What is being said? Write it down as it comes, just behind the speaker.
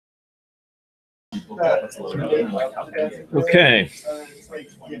Okay.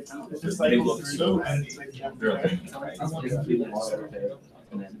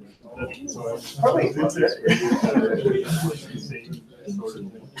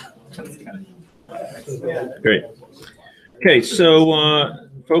 Great. Okay, so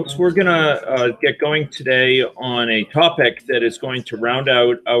folks, we're gonna get going today on a topic that is going to round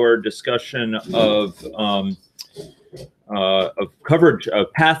out our discussion of coverage,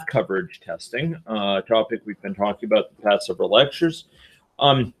 of path coverage testing, a topic we've been talking about the past several lectures.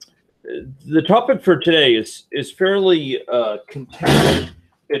 The topic for today is fairly contemporary.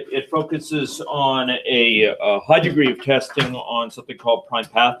 It focuses on a high degree of testing on something called prime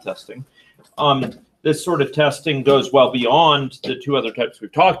path testing. This sort of testing goes well beyond the two other types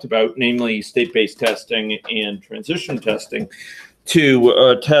we've talked about, namely state-based testing and transition testing,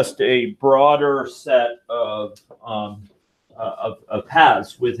 to test a broader set of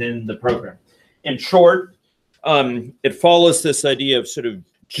paths within the program. In short, it follows this idea of sort of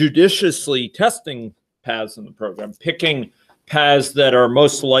judiciously testing paths in the program, picking paths that are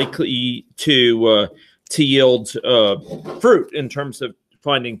most likely to yield fruit in terms of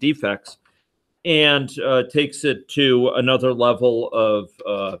finding defects, and takes it to another level of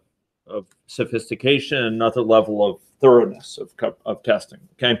sophistication, another level of thoroughness of testing.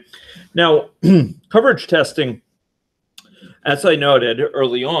 Okay, now coverage testing, as I noted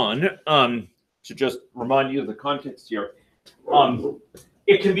early on, to just remind you of the context here,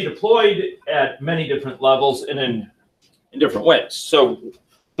 it can be deployed at many different levels and in different ways. So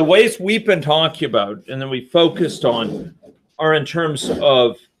the ways we've been talking about and then we focused on are in terms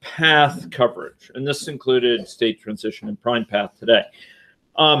of path coverage, and this included state transition and prime path today.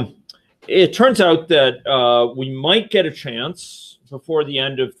 It turns out that we might get a chance before the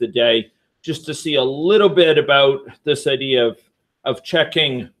end of the day just to see a little bit about this idea of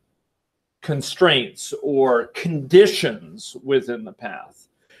checking constraints or conditions within the path.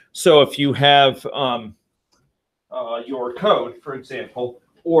 So if you have your code, for example,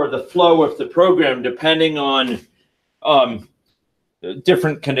 or the flow of the program, depending on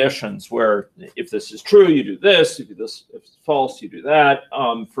different conditions, where if this is true, you do this, if it's false, you do that.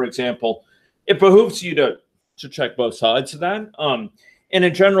 For example, it behooves you to check both sides of that. And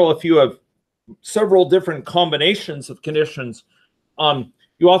in general, if you have several different combinations of conditions,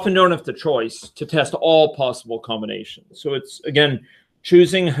 you often don't have the choice to test all possible combinations. So it's, again,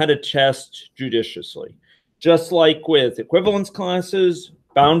 choosing how to test judiciously. Just like with equivalence classes,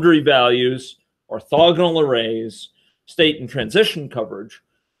 boundary values, orthogonal arrays, state and transition coverage,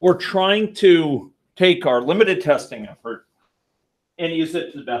 we're trying to take our limited testing effort and use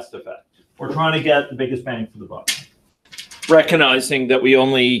it to the best effect. We're trying to get the biggest bang for the buck, recognizing that we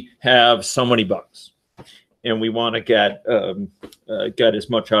only have so many bugs, and we want to get as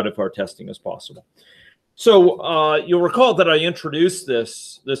much out of our testing as possible. So you'll recall that I introduced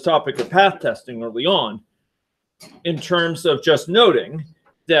this topic of path testing early on in terms of just noting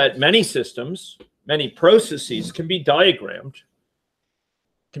that many systems, many processes can be diagrammed,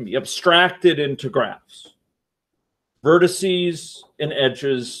 can be abstracted into graphs, vertices and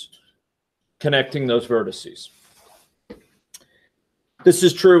edges connecting those vertices. This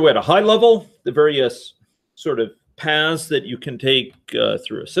is true at a high level, the various sort of paths that you can take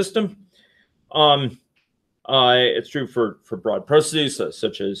through a system. It's true for broad processes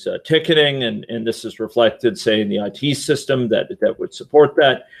such as ticketing, and this is reflected, say, in the IT system that would support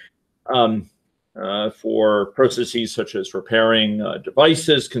that. For processes such as repairing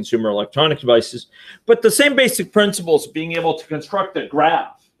devices, consumer electronic devices. But the same basic principles of being able to construct a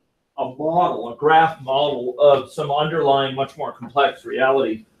graph, a graph model of some underlying, much more complex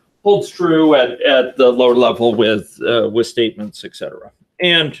reality holds true at the lower level with statements, etc.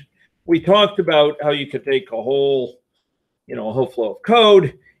 And we talked about how you could take a whole flow of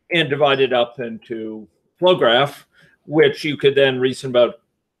code and divide it up into flow graph, which you could then reason about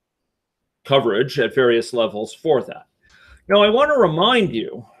coverage at various levels for that. Now, I want to remind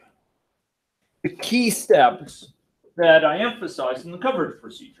you the key steps that I emphasize in the coverage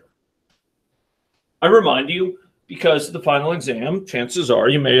procedure. I remind you because of the final exam, chances are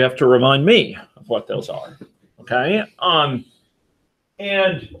you may have to remind me of what those are. Okay?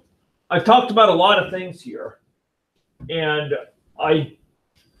 And I've talked about a lot of things here, and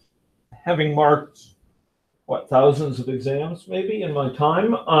having marked thousands of exams maybe in my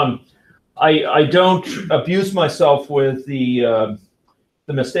time, I don't abuse myself with the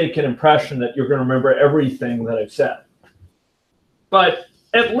mistaken impression that you're going to remember everything that I've said. But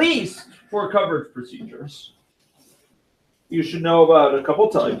at least for coverage procedures, you should know about a couple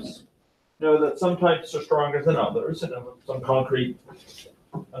types. Know that some types are stronger than others and have some concrete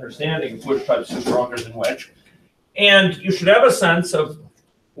understanding of which types are stronger than which. And you should have a sense of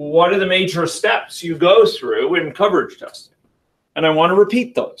what are the major steps you go through in coverage testing. And I want to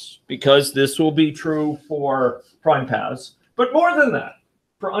repeat those because this will be true for prime paths. But more than that,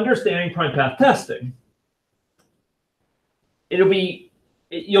 for understanding prime path testing,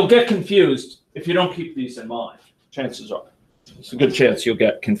 you'll get confused if you don't keep these in mind. Chances are. It's a good chance you'll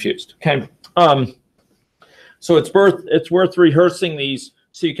get confused. Okay. So it's worth rehearsing these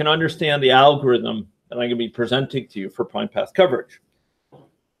so you can understand the algorithm that I'm going to be presenting to you for prime path coverage.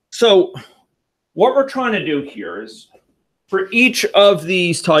 So what we're trying to do here is for each of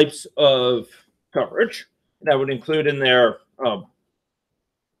these types of coverage, that would include in there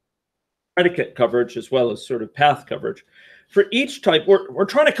predicate coverage as well as sort of path coverage. For each type, we're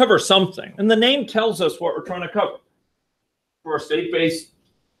trying to cover something, and the name tells us what we're trying to cover. For state-based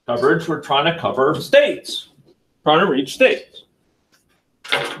coverage, we're trying to cover states, trying to reach states.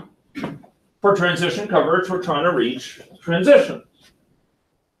 For transition coverage, we're trying to reach transitions.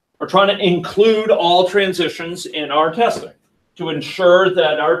 We're trying to include all transitions in our testing to ensure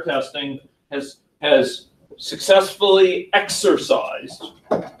that our testing has successfully exercised,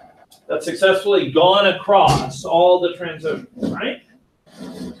 that's successfully gone across all the transitions, right?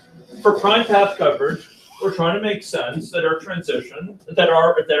 For prime path coverage, we're trying to make sense that our transition, that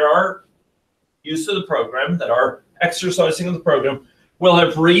our use of the program, that our exercising of the program will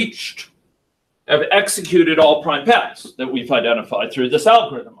have executed all prime paths that we've identified through this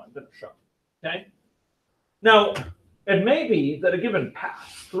algorithm I'm going to show. Okay. Now, it may be that a given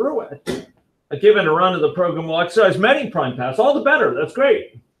path through it, a given run of the program will exercise many prime paths. All the better. That's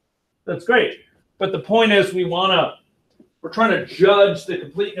great. That's great. But the point is, we're trying to judge the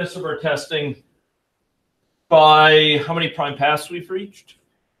completeness of our testing by how many prime paths we've reached.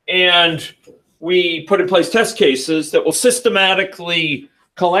 And we put in place test cases that will systematically,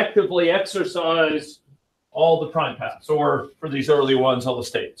 collectively exercise all the prime paths, or for these early ones, all the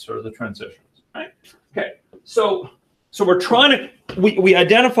states or the transitions, right? Okay, so we're trying to, we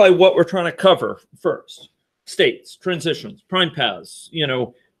identify what we're trying to cover first. States, transitions, prime paths,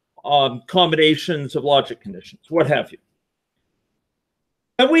 combinations of logic conditions, what have you.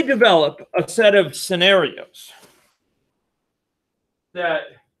 And we develop a set of scenarios that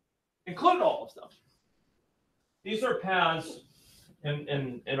include all of them. These are paths,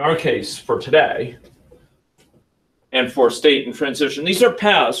 in our case for today, and for state and transition, these are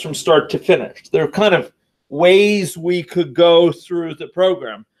paths from start to finish. They're kind of ways we could go through the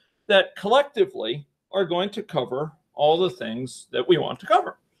program that collectively are going to cover all the things that we want to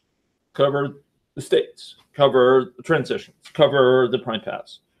cover. Cover the states, cover the transitions, cover the prime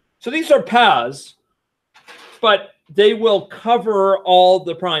paths. So these are paths, but they will cover all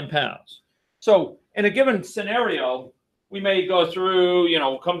the prime paths. So in a given scenario, we may go through,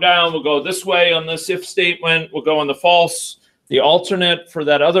 we'll come down, we'll go this way on this if statement, we'll go on the false, the alternate for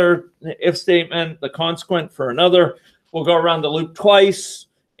that other if statement, the consequent for another. We'll go around the loop twice,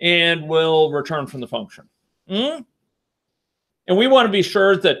 and we'll return from the function. And we want to be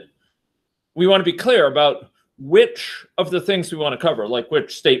sure that we want to be clear about which of the things we want to cover, like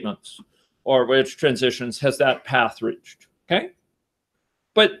which statements or which transitions has that path reached, okay?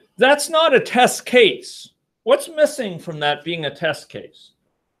 But that's not a test case. What's missing from that being a test case?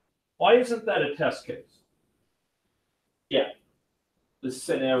 Why isn't that a test case? Yeah, the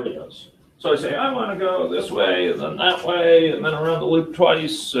scenarios. So I say, I want to go this way, and then that way, and then around the loop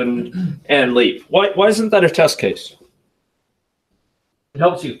twice, and leave. Why isn't that a test case? It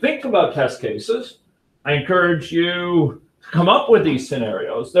helps you think about test cases. I encourage you to come up with these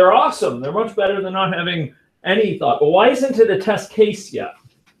scenarios. They're awesome. They're much better than not having any thought. But why isn't it a test case yet?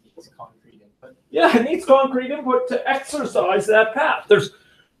 It's concrete input. Yeah, it needs concrete input to exercise that path.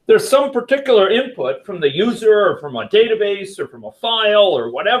 There's some particular input from the user or from a database or from a file or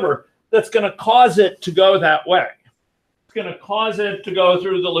whatever that's going to cause it to go that way. It's going to cause it to go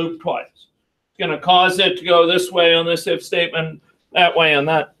through the loop twice. It's going to cause it to go this way on this if statement, that way on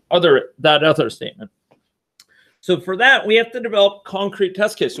that other statement. So for that, we have to develop concrete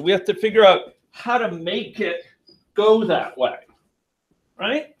test cases. So we have to figure out how to make it go that way,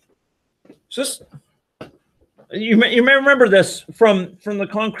 right? Just you may remember this from the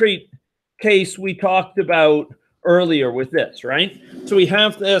concrete case we talked about earlier with this, right? So we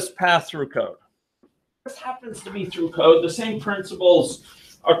have this path through code. This happens to be through code. The same principles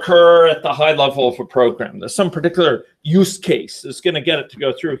occur at the high level of a program. There's some particular use case that's going to get it to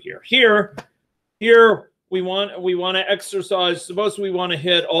go through here. Here we want to exercise. Suppose we want to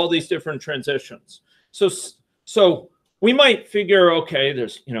hit all these different transitions. So we might figure, okay,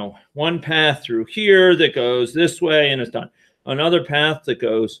 there's one path through here that goes this way and it's done. another path that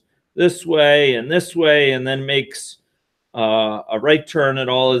goes this way, and then makes a right turn at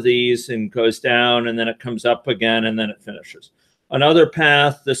all of these and goes down, and then it comes up again, and then it finishes. Another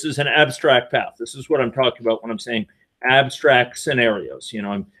path, this is an abstract path. This is what I'm talking about when I'm saying abstract scenarios. You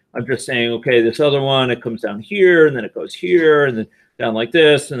know, I'm just saying, okay, this other one, it comes down here, and then it goes here, and then down like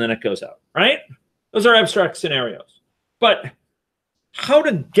this, and then it goes out, right? Those are abstract scenarios. But how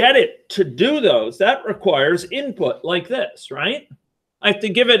to get it to do those, that requires input like this, right? I have to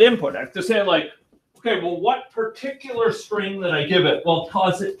give it input. I have to say, like, okay, well, what particular string that I give it will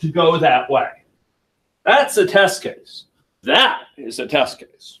cause it to go that way? That's a test case. That is a test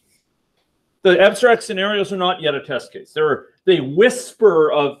case. The abstract scenarios are not yet a test case. They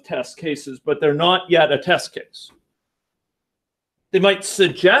whisper of test cases, but they're not yet a test case. They might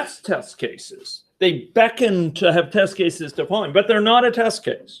suggest test cases. They beckon to have test cases defined, but they're not a test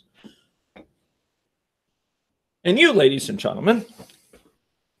case. And you, ladies and gentlemen,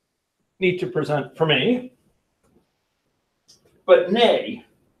 need to present for me, but nay,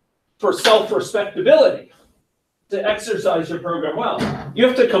 for self-respectability, to exercise your program well. You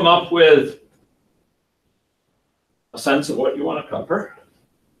have to come up with a sense of what you want to cover,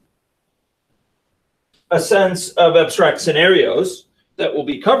 a sense of abstract scenarios that will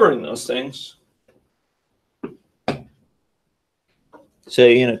be covering those things.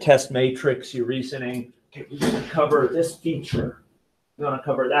 Say in a test matrix, you're reasoning, okay, we want to cover this feature. We want to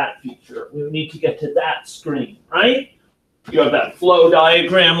cover that feature. We need to get to that screen, right? You have that flow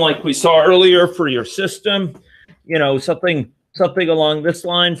diagram like we saw earlier for your system. You know, something along this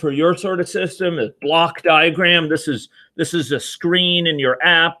line for your sort of system, a block diagram. This is a screen in your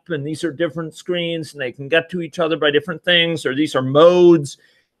app, and these are different screens, and they can get to each other by different things, or these are modes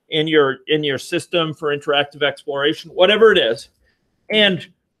in your system for interactive exploration, whatever it is. And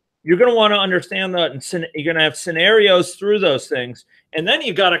you're going to want to understand that, and you're going to have scenarios through those things. And then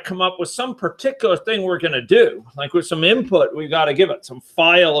you got to come up with some particular thing we're going to do, like with some input we got to give it, some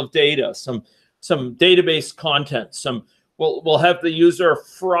file of data, some database content, we'll have the user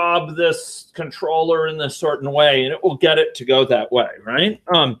frob this controller in this certain way, and it will get it to go that way, right?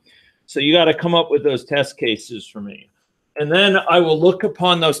 So you got to come up with those test cases for me. And then I will look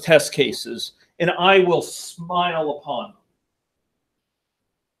upon those test cases, and I will smile upon them.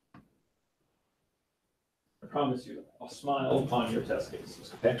 I promise you, I'll smile upon your test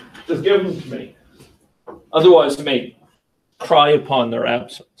cases, okay? Just give them to me. Otherwise, I may cry upon their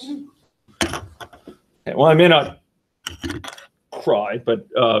absence. Okay, well, I may not cry, but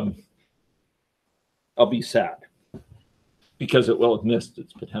I'll be sad because it will have missed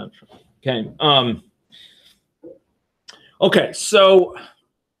its potential. Okay. Okay. So,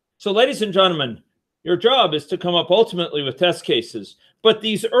 ladies and gentlemen, your job is to come up ultimately with test cases, but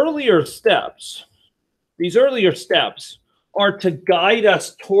these earlier steps are to guide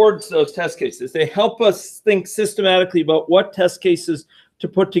us towards those test cases. They help us think systematically about what test cases to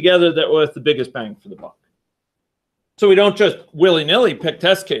put together that will have the biggest bang for the buck. So we don't just willy-nilly pick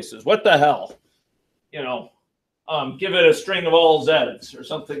test cases. What the hell? You know, give it a string of all Zs or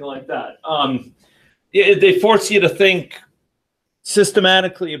something like that. They force you to think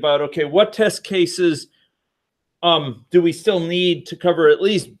systematically about, okay, what test cases do we still need to cover at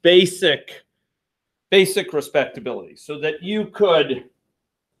least basic respectability, so that you could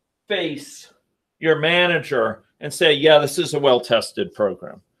face your manager and say, yeah, this is a well-tested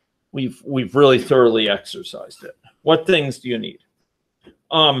program. We've really thoroughly exercised it. What things do you need?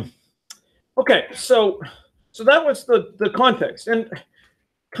 Okay, so that was the context. And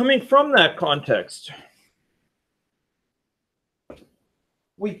coming from that context,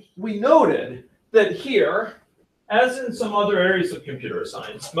 we noted that here, as in some other areas of computer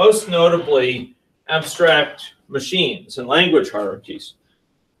science, most notably abstract machines and language hierarchies,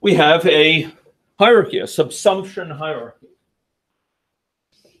 we have a hierarchy, a subsumption hierarchy.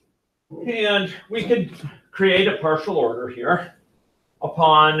 And we could create a partial order here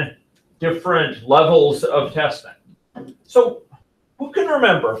upon different levels of testing. So who can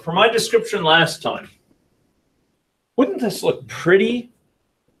remember from my description last time, wouldn't this look pretty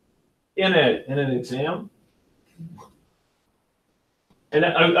in an exam? And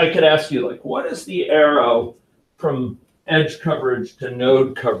I could ask you, like, what does the arrow from edge coverage to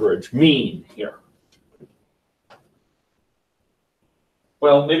node coverage mean here?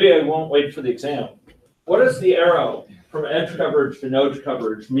 Well, maybe I won't wait for the exam. What does the arrow from edge coverage to node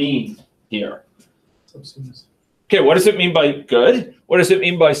coverage mean here? Subsumes. Okay, what does it mean by good? What does it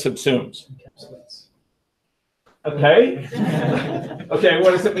mean by subsumes? Encapsulates. Okay. Okay,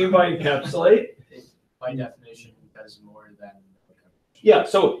 what does it mean by encapsulate? By definition, it does more than. Yeah,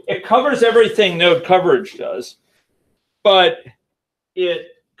 so it covers everything node coverage does, but it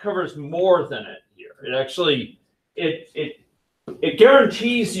covers more than it here. It actually, it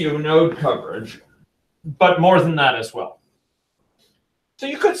guarantees you node coverage, but more than that as well. So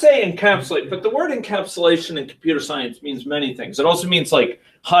you could say encapsulate, but the word encapsulation in computer science means many things. It also means like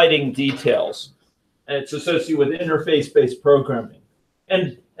hiding details. And it's associated with interface-based programming.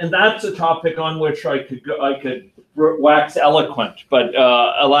 And that's a topic on which I could wax eloquent, but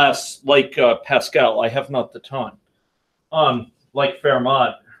alas, like Pascal, I have not the time. Like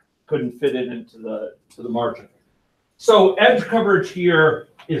Fermat, couldn't fit it into the margin. So edge coverage here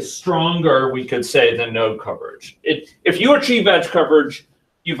is stronger, we could say, than node coverage. If you achieve edge coverage,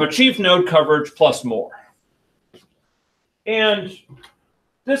 you've achieved node coverage plus more. And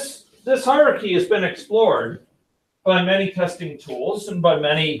this hierarchy has been explored by many testing tools and by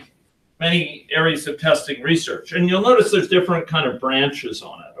many areas of testing research. And you'll notice there's different kind of branches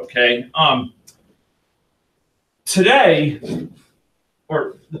on it, okay? Today,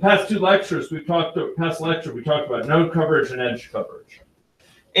 or the past two lectures, we talked about node coverage and edge coverage.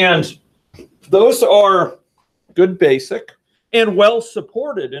 And those are good basic and well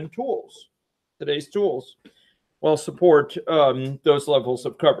supported in tools. Today's tools well support those levels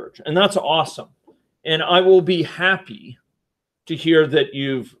of coverage. And that's awesome. And I will be happy to hear that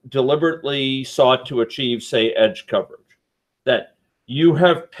you've deliberately sought to achieve, say, edge coverage, that you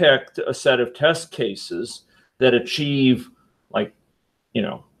have picked a set of test cases that achieve, like,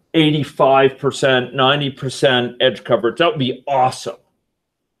 85%, 90% edge coverage. That would be awesome.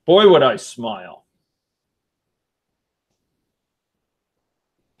 Boy, would I smile.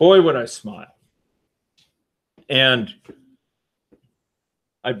 Boy, would I smile. And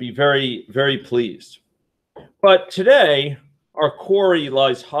I'd be very, very pleased. But today, our quarry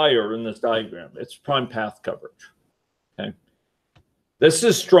lies higher in this diagram. It's prime path coverage. Okay. This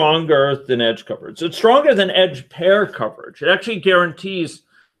is stronger than edge coverage. It's stronger than edge pair coverage. It actually guarantees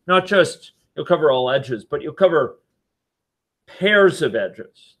not just you'll cover all edges, but you'll cover pairs of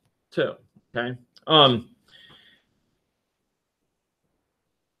edges too. Okay.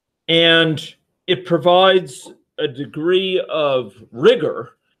 And it provides a degree of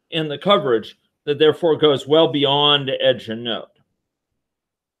rigor in the coverage that therefore goes well beyond edge and node.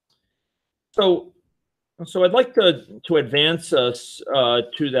 So I'd like to advance us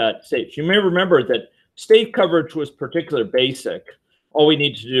to that stage. You may remember that state coverage was particularly basic. All we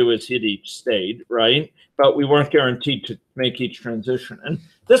need to do is hit each state, right? But we weren't guaranteed to make each transition. And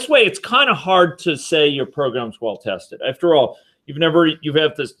this way, it's kind of hard to say your program's well tested. After all, you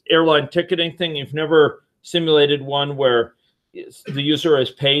have this airline ticketing thing. You've never simulated one where the user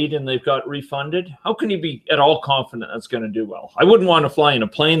is paid and they've got refunded. How can you be at all confident that's going to do well? I wouldn't want to fly in a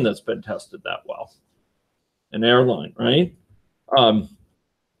plane that's been tested that well. An airline, right?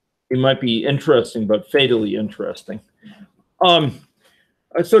 It might be interesting, but fatally interesting.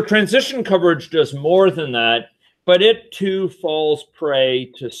 So transition coverage does more than that, but it too falls prey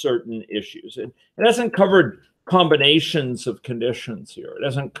to certain issues. It hasn't covered combinations of conditions here. It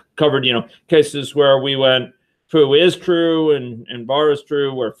hasn't covered, cases where we went foo is true and bar is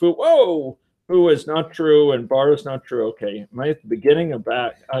true, where foo is not true and bar is not true. Okay, am I at the beginning or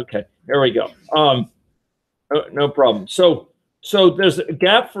back? Okay, here we go. No problem. So there's a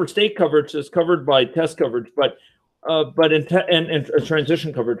gap for state coverage that's covered by test coverage, but in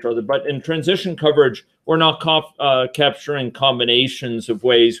transition coverage rather. But in transition coverage, we're not capturing combinations of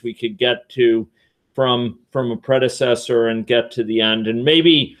ways we could get to from a predecessor and get to the end. And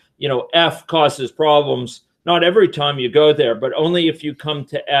maybe F causes problems not every time you go there, but only if you come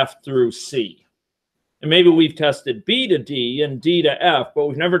to F through C. And maybe we've tested B to D and D to F, but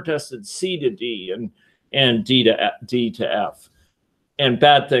we've never tested C to D and D to F. And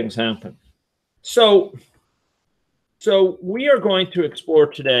bad things happen. So we are going to explore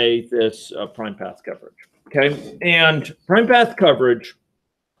today this prime path coverage, okay? And prime path coverage,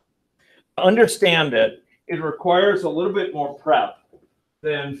 understand it requires a little bit more prep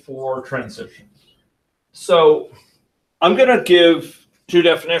than for transition. So I'm going to give two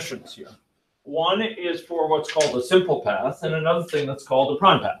definitions here. One is for what's called a simple path, and another thing that's called a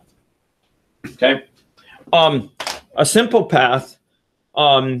prime path, okay? A simple path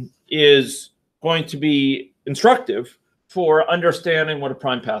is going to be instructive for understanding what a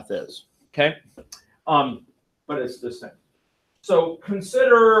prime path is, okay? But it's this thing. So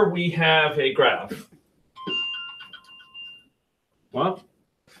consider we have a graph. Well,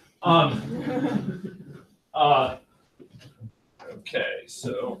 okay,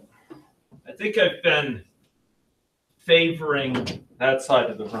 so I think I've been favoring that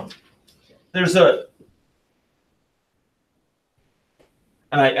side of the room. There's and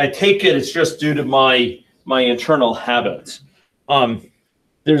I take it's just due to my my internal habits.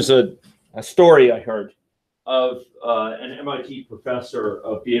 There's a story I heard of an MIT professor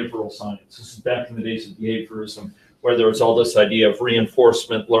of behavioral science. This is back in the days of behaviorism, where there was all this idea of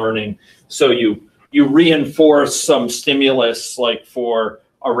reinforcement learning. So you reinforce some stimulus, like for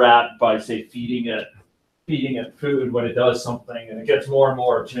a rat, by say feeding it food when it does something, and it gets more and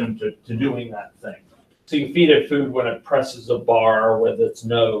more attuned to doing that thing. So you feed it food when it presses a bar with its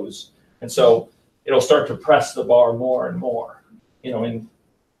nose, and so it'll start to press the bar more and more, you know, and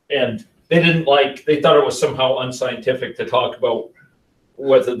they thought it was somehow unscientific to talk about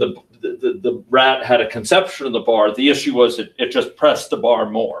whether the rat had a conception of the bar. The issue was it just pressed the bar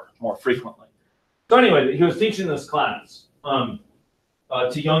more frequently. So anyway, he was teaching this class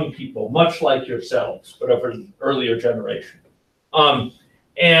to young people, much like yourselves, but of an earlier generation.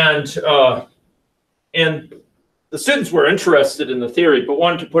 And the students were interested in the theory, but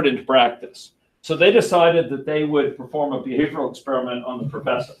wanted to put it into practice. So they decided that they would perform a behavioral experiment on the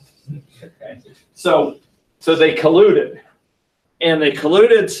professor. Okay. So they colluded. And they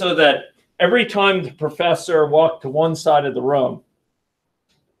colluded so that every time the professor walked to one side of the room,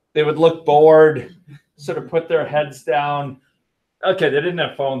 they would look bored, sort of put their heads down. Okay, they didn't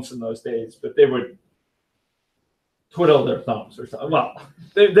have phones in those days, but they would twiddle their thumbs or something. Well,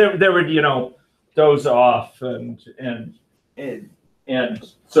 they would, you know, doze off and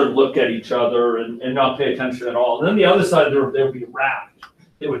sort of look at each other and not pay attention at all. And then the other side of the room, they would be rapt.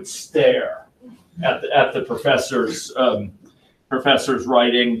 They would stare at the professor's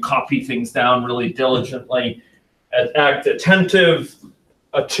writing, copy things down really diligently, act attentive,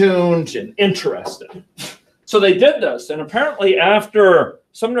 attuned, and interested. So they did this, and apparently after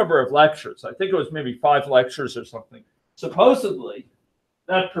some number of lectures, I think it was maybe 5 lectures or something, supposedly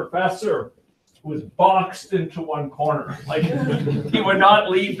that professor was boxed into one corner. Like, he would not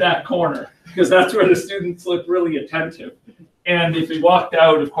leave that corner because that's where the students looked really attentive. And if he walked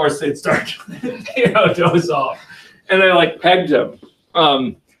out, of course, they'd start to, you know, doze off. And they like pegged him.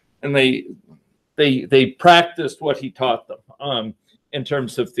 And they practiced what he taught them in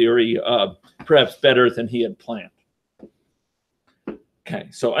terms of theory, perhaps better than he had planned. Okay,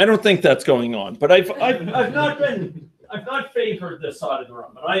 so I don't think that's going on, but I've not favored this side of the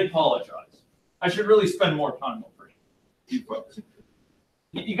room, and I apologize. I should really spend more time over here, you folks.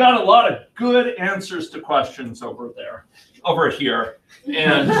 You got a lot of good answers to questions over here,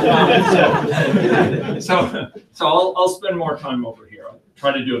 and so I'll spend more time over here. I'll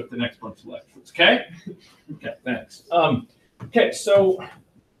try to do it the next bunch of lectures. Okay? Okay, thanks. Okay, so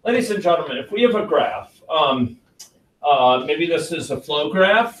ladies and gentlemen, if we have a graph, maybe this is a flow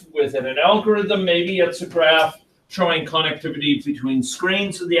graph within an algorithm. Maybe it's a graph showing connectivity between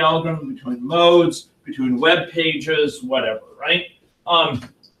screens of the algorithm, between modes, between web pages, whatever, right?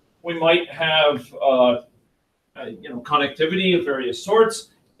 We might have you know, connectivity of various sorts,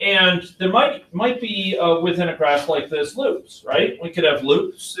 and there might be within a graph like this loops, right? We could have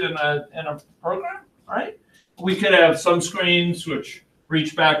loops in a program, right? We could have some screens which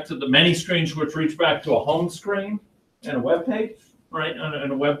reach back to the many screens which reach back to a home screen and a web page, right?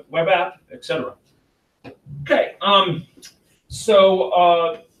 And a web app, etc. Okay,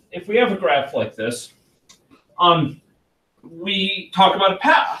 so if we have a graph like this, we talk about a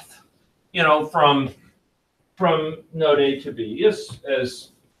path, you know, from node A to B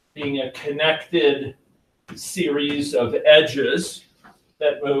as being a connected series of edges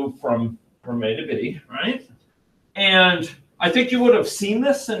that move from A to B, right? And I think you would have seen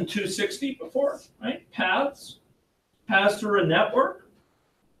this in 260 before, right? Paths through a network.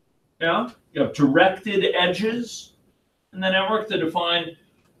 Yeah, you have directed edges in the network that define,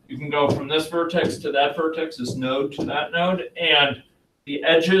 you can go from this vertex to that vertex, this node to that node, and the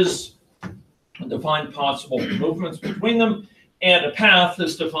edges define possible movements between them, and a path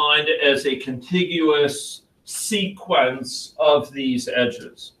is defined as a contiguous sequence of these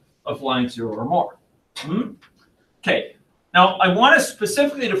edges of length 0 or more. Okay, now I want to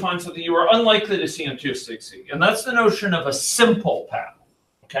specifically define something you are unlikely to see in 260, and that's the notion of a simple path,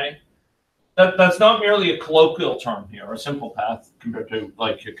 okay? That's not merely a colloquial term here, a simple path compared to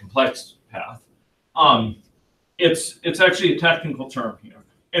like a complex path. It's actually a technical term here.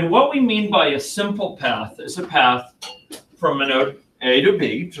 And what we mean by a simple path is a path from a node A to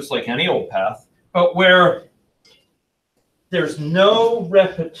B, just like any old path, but where there's no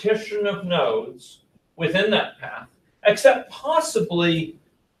repetition of nodes within that path, except possibly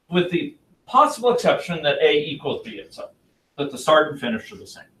with the possible exception that A equals B itself, that the start and finish are the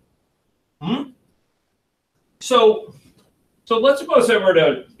same. So let's suppose I were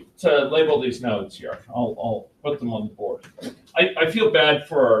to label these nodes here. I'll put them on the board. I feel bad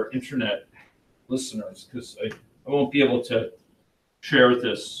for our internet listeners because I won't be able to share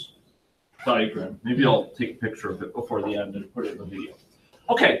this diagram. Maybe I'll take a picture of it before the end and put it in the video.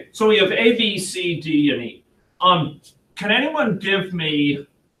 Okay, so we have A, B, C, D, and E. Can anyone give me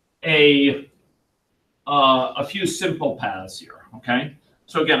a few simple paths here? Okay,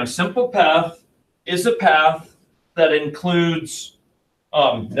 so again, a simple path is a path that includes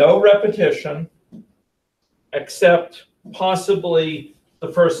no repetition, except possibly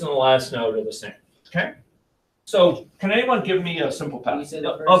the first and the last node are the same. Okay, so can anyone give me a simple path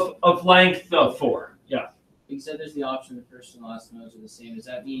of length 4? Yeah. You said there's the option the first and last nodes are the same. Does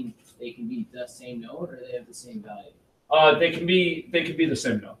that mean they can be the same node or they have the same value? They can be the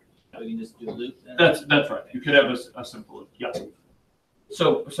same node. So we can just do a loop then? That's right. You could have a simple loop. Yeah.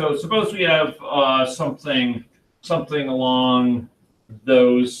 So suppose we have something along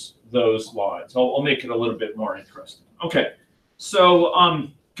those lines. I'll make it a little bit more interesting. Okay. So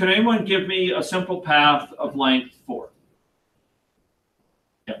can anyone give me a simple path of length 4?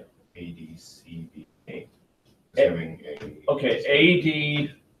 Yeah. A, D, C, B, A. Having a. Okay. A,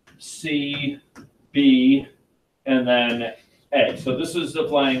 D, C, B, and then A. So this is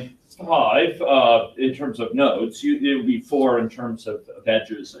of length 5 in terms of nodes. It would be 4 in terms of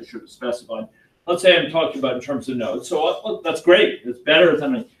edges. I should have specified. Let's say I'm talking about in terms of nodes. So that's great. It's better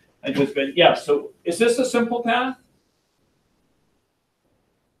than I just been. Yeah. So is this a simple path?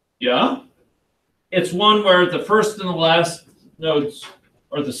 Yeah. It's one where the first and the last nodes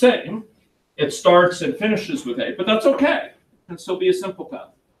are the same. It starts and finishes with A, but that's okay. It can still be a simple path.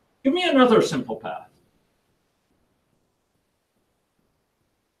 Give me another simple path.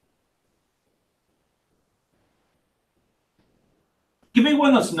 Give me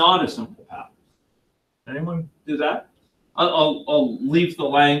one that's not a simple path. Anyone do that? I'll leave the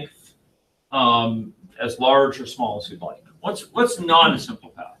length as large or small as you'd like. What's not a simple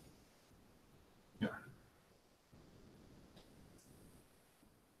path? Yeah.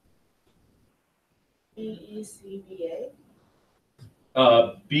 B, E, C, B,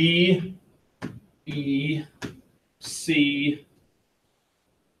 B, E, C.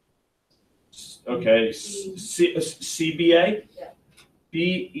 Okay, CBA. Yeah.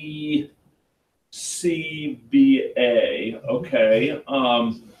 B, E, C, B, A. Okay.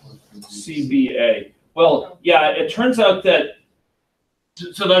 CBA. Well, yeah, it turns out that,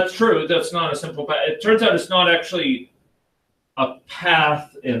 so that's true. That's not a simple path. It turns out it's not actually a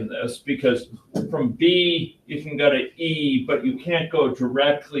path in this because from B, you can go to E, but you can't go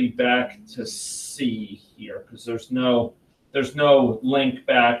directly back to C here because there's no link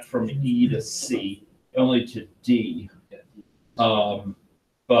back from E to C, only to D.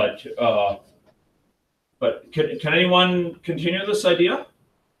 But can anyone continue this idea?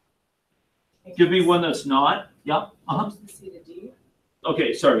 Give me one that's not. Yeah. Uh-huh. C to D.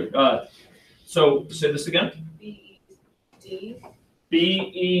 Okay. Sorry. So say this again. B, E, D.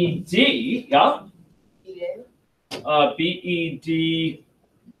 B, E, D. Yeah. B, B, E, D,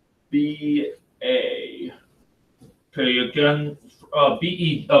 B, A. Okay. Again. B,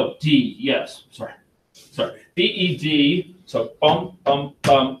 E. Oh, D. Yes. Sorry. B, E, D. So bump,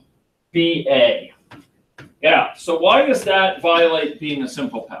 B, A. Yeah, so why does that violate being a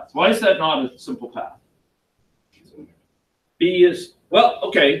simple path? Why is that not a simple path? B is, well,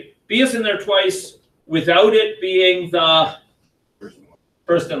 okay, B is in there twice without it being the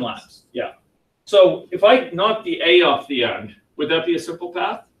first and last. Yeah. So if I knock the A off the end, would that be a simple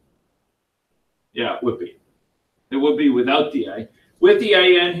path? Yeah, it would be. It would be without the A. With the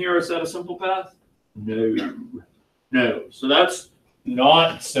A in here, is that a simple path? No. So that's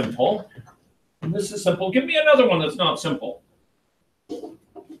not simple. And this is simple. Give me another one that's not simple.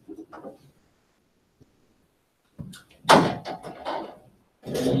 B,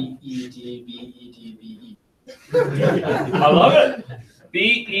 E, D, B, E, D, B, E. I love it. B,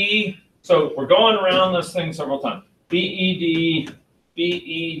 E. So we're going around this thing several times. B, E, D, B,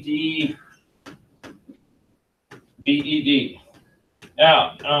 E, D, B, E, D.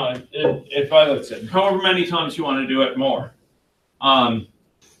 Yeah, it violates it. However many times you want to do it more.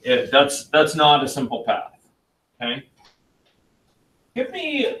 That's not a simple path. Okay. Give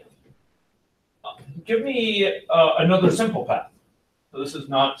me another simple path. So this is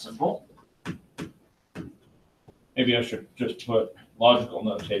not simple. Maybe I should just put logical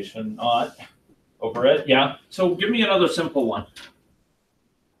notation not over it. Yeah. So give me another simple one.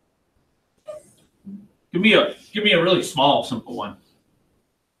 Give me a really small simple one.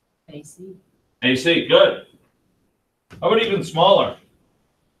 AC. AC, good. How about even smaller?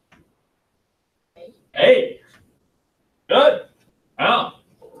 A. Good. Wow.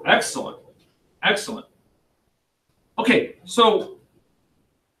 Excellent. Okay, so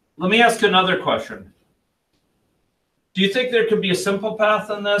let me ask another question. Do you think there could be a simple path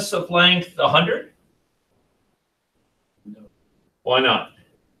on this of length 100? No. Why not?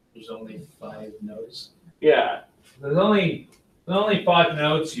 There's only 5 nodes. Yeah, there's only 5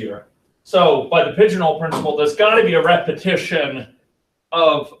 nodes here. So by the pigeonhole principle, there's got to be a repetition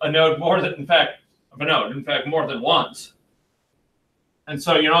of a node more than, in fact, more than once. And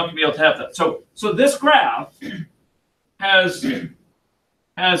so you're not going to be able to have that. So this graph has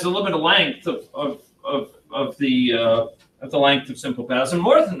a limited length of the length of simple paths, and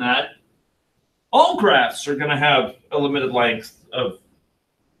more than that, all graphs are going to have a limited length of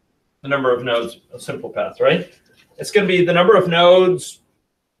the number of nodes of simple path, right? It's going to be the number of nodes.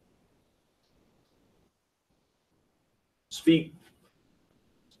 Speak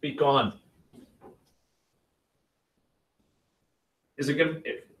on. Is it going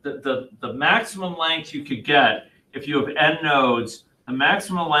to the maximum length you could get if you have n nodes? The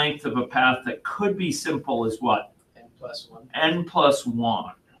maximum length of a path that could be simple is what? N plus 1. N plus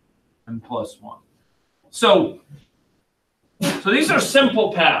 1. N plus 1. So these are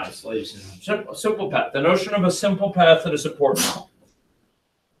simple paths, ladies and gentlemen. Simple path. The notion of a simple path that is important.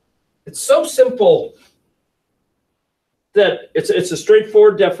 It's so simple that it's a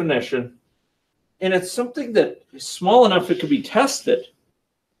straightforward definition, and it's something that is small enough it could be tested.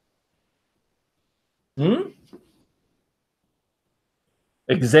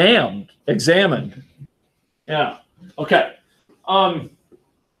 Examined. Yeah. Okay.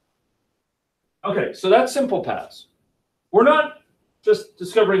 Okay, so that's simple paths. We're not just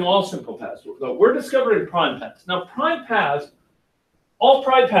discovering all simple paths. We're discovering prime paths. Now, prime paths, all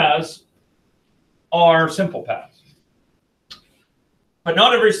prime paths are simple paths. But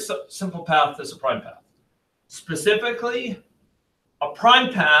not every simple path is a prime path. Specifically, a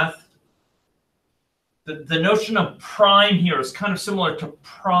prime path, the notion of prime here is kind of similar to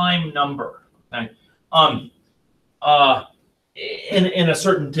prime number, okay? In a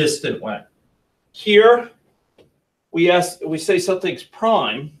certain distant way. Here, we say something's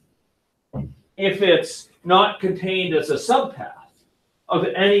prime if it's not contained as a subpath of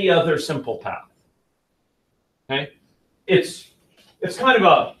any other simple path. Okay, it's kind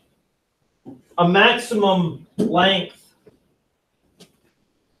of a maximum length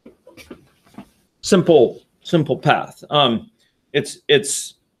simple path.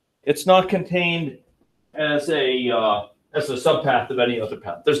 It's not contained as a subpath of any other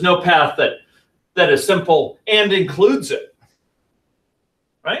path. There's no path that is simple and includes it.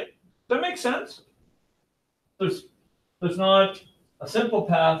 Right? Does that make sense? There's not a simple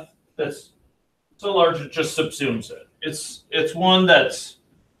path that's so large it just subsumes it. It's one that's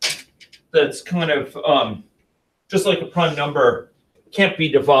kind of just like a prime number, can't be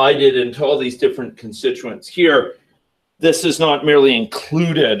divided into all these different constituents. Here, this is not merely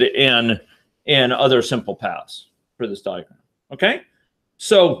included in other simple paths for this diagram. Okay?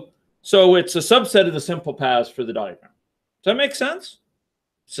 So it's a subset of the simple paths for the diagram. Does that make sense?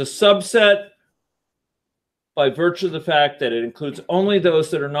 It's a subset by virtue of the fact that it includes only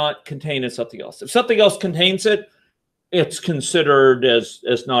those that are not contained in something else. If something else contains it, it's considered as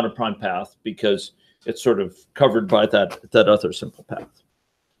not a prime path because it's sort of covered by that other simple path.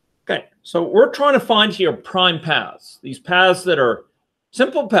 Okay, so we're trying to find here prime paths, these paths that are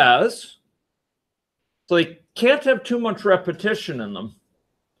simple paths, so they can't have too much repetition in them.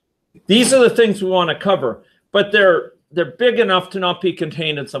 These are the things we want to cover, but they're big enough to not be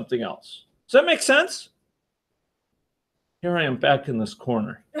contained in something else. Does that make sense? Here I am back in this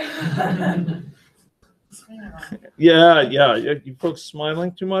corner. Yeah. You folks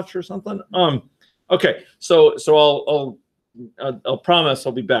smiling too much or something? Okay, so I'll promise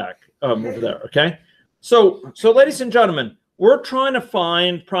I'll be back over there. Okay, so ladies and gentlemen, we're trying to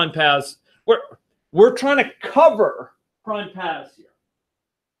find prime paths. We're trying to cover prime paths here,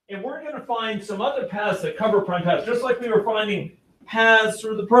 and we're going to find some other paths that cover prime paths, just like we were finding paths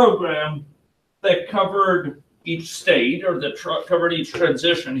through the program that covered each state or that covered each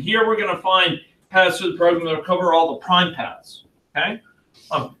transition. Here we're going to find paths through the program that will cover all the prime paths. Okay.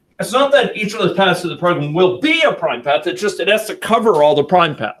 It's not that each of the paths of the program will be a prime path. It's just it has to cover all the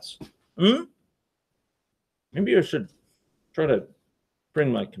prime paths. Maybe I should try to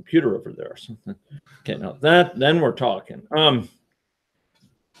bring my computer over there or something. Okay, now then we're talking.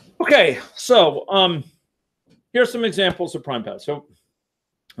 Okay, so here's some examples of prime paths. So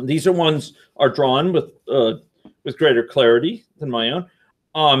these are ones are drawn with greater clarity than my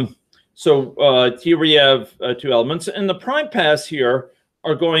own. So here we have 2 elements, and the prime paths here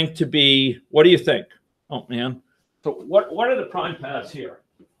are going to be, what do you think? Oh man. So what are the prime paths here?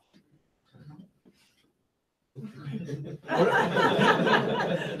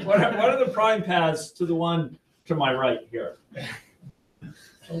 What are the prime paths to the one to my right here?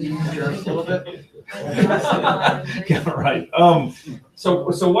 Jerk a little bit. Yeah, right. So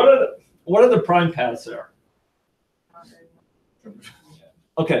what are the prime paths there?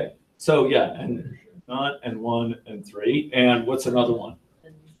 Okay, so yeah, and not and 1 and 3, and what's another one?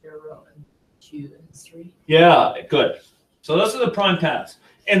 And 0 and 2 and 3. Yeah, good. So those are the prime paths,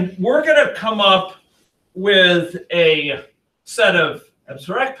 and we're gonna come up with a set of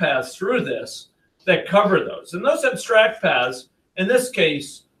abstract paths through this that cover those, and those abstract paths, in this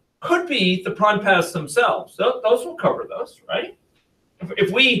case, could be the prime paths themselves. Those will cover those, right?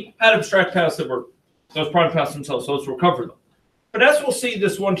 If we had abstract paths that were those prime paths themselves, those will cover them. But as we'll see,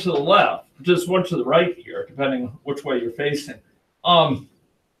 this one to the left, this one to the right here, depending on which way you're facing,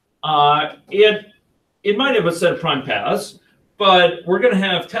 it might have a set of prime paths, but we're going to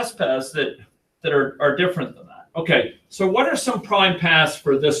have test paths that are different than that. Okay, so what are some prime paths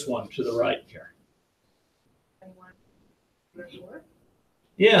for this one to the right here? And 1, 4.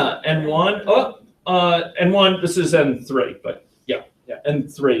 Yeah, N1. N1. This is N3, but yeah,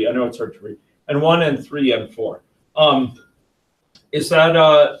 N3. I know it's hard to read. N1, N3, N4. Is that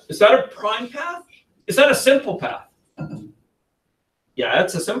a prime path? Is that a simple path? Yeah,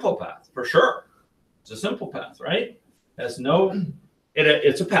 it's a simple path for sure. It's a simple path, right? Has no.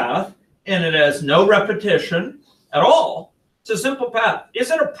 It's a path, and it has no repetition at all. It's a simple path.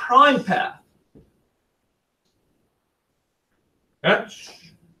 Is it a prime path? That's.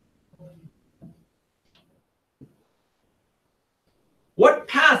 What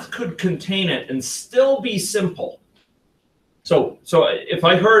path could contain it and still be simple? So if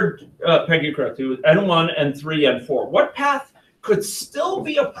I heard Peggy correctly, it was N1, N3, N4. What path could still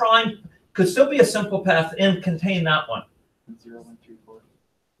be a prime, could still be a simple path and contain that one? 0, 1, 3, 4.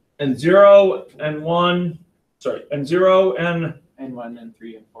 And 0 and 1, sorry, and 0 and N1,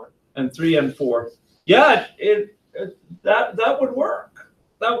 N3, and 4. And 3 and 4. Yeah, that would work.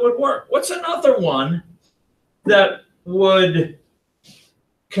 That would work. What's another one that would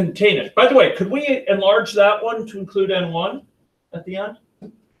contain it? By the way, could we enlarge that one to include N1 at the end?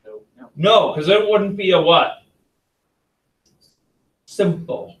 No, because it wouldn't be a what?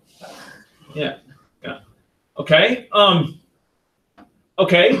 Simple. Yeah. Okay.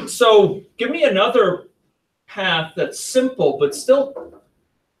 Okay. So give me another path that's simple, but still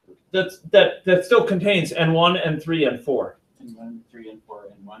that still contains N1, N3, N4. N1, 3, and 4,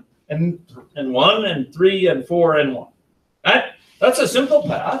 N1. And 1 and 3 and 4 and 1. That's a simple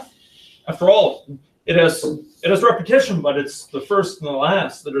path. After all, it has repetition, but it's the first and the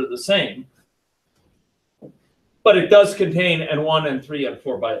last that are the same. But it does contain N1 and 3 and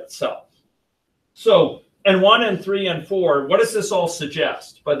 4 by itself. So N1 and 3 and 4, what does this all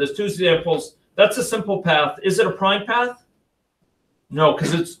suggest? By those two examples, that's a simple path. Is it a prime path? No,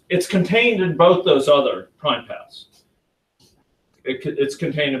 because it's contained in both those other prime paths. It's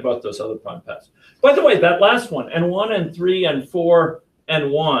contained in both those other prime paths. By the way, that last one, N1 and 3 and 4 and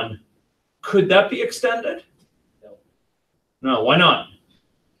 1, could that be extended? No. No, why not?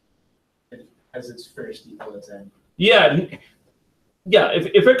 As its first equal its end. Yeah,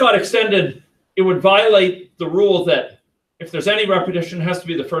 if it got extended, it would violate the rule that if there's any repetition, it has to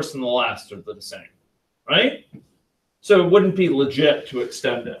be the first and the last are the same, right? So it wouldn't be legit to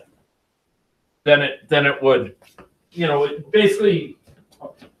extend it. Then it would, basically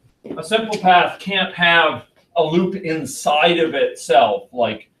a simple path can't have a loop inside of itself.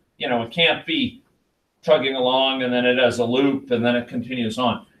 Like, it can't be chugging along and then it has a loop and then it continues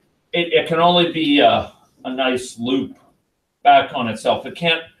on. It can only be a nice loop back on itself. It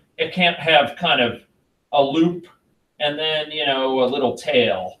can't have kind of a loop and then a little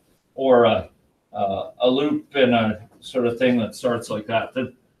tail or a loop and a sort of thing that starts like that.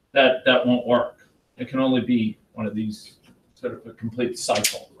 That won't work. It can only be one of these sort of a complete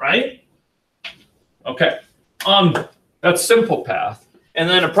cycle, right? Okay. That's simple path. And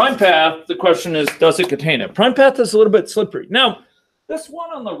then a prime path, the question is, does it contain it? Prime path is a little bit slippery. Now, this one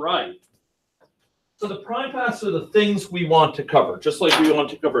on the right, so the prime paths are the things we want to cover, just like we want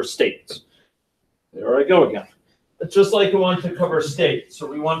to cover states. There I go again. Just like we want to cover states, so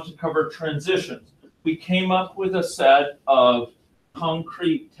we want to cover transitions. We came up with a set of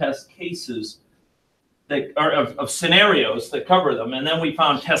concrete test cases that are of scenarios that cover them, and then we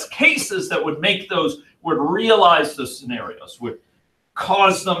found test cases that would realize those scenarios, would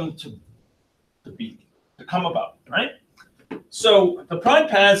cause them to come about, right? So the prime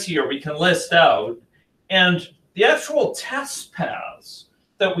paths here we can list out, and the actual test paths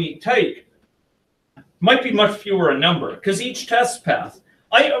that we take might be much fewer in number, because each test path,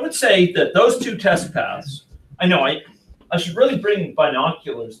 I would say that those two test paths, I know I should really bring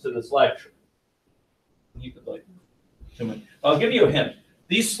binoculars to this lecture. You could like zoom in. I'll give you a hint.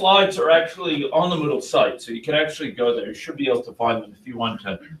 These slides are actually on the Moodle site, so you can actually go there. You should be able to find them if you want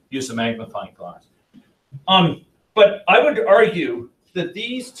to use a magnifying glass. But I would argue that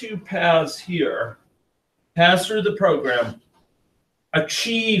these two paths here, paths through the program,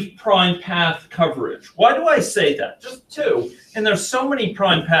 achieve prime path coverage. Why do I say that? Just two, and there's so many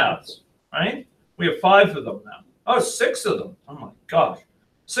prime paths, right? We have 5 of them now. Oh, 6 of them. Oh my gosh,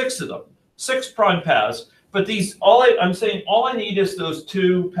 6 of them. 6 prime paths. But these, I'm saying all I need is those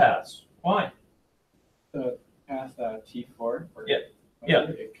 2 paths. Why? The path T4. Yeah. Yeah.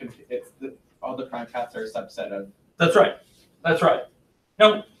 All the prime paths are a subset of. That's right. That's right.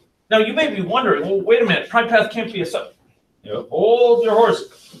 Now you may be wondering, well, wait a minute, prime path can't be a sub. Hold your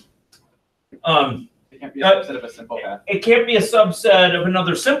horses. It can't be a subset of a simple path. It can't be a subset of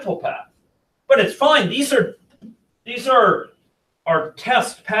another simple path. But it's fine. These are our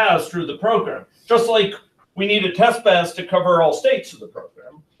test paths through the program. Just like we needed test paths to cover all states of the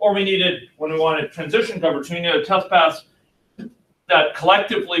program, or we needed, when we wanted transition coverage, we needed test paths that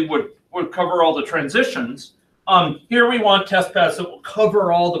collectively would cover all the transitions. Here we want test paths that will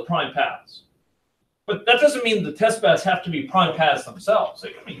cover all the prime paths. But that doesn't mean the test paths have to be prime paths themselves.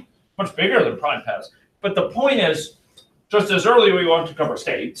 They can be much bigger than prime paths. But the point is, just as earlier we want to cover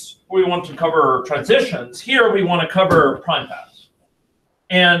states, we want to cover transitions, here we want to cover prime paths.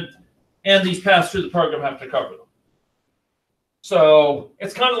 And these paths through the program have to cover them. So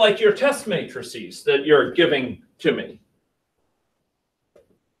it's kind of like your test matrices that you're giving to me,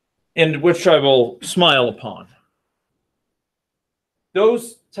 and which I will smile upon.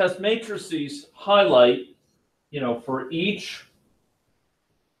 Those test matrices highlight, for each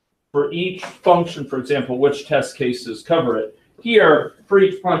function, for example, which test cases cover it. Here, for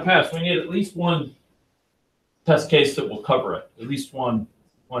each prime path, we need at least one test case that will cover it. At least one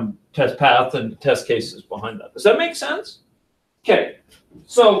test path and test cases behind that. Does that make sense? Okay.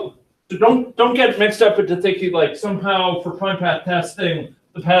 So don't get mixed up into thinking like somehow for prime path testing,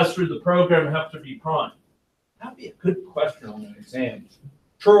 the paths through the program have to be prime. That'd be a good question on an exam.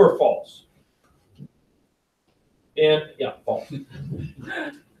 True or false? And yeah, false.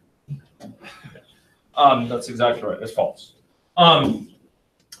 That's exactly right. It's false.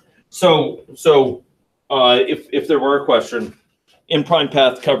 If there were a question in prime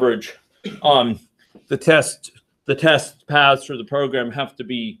path coverage, the test paths through the program have to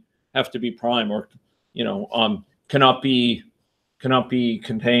be prime, or cannot be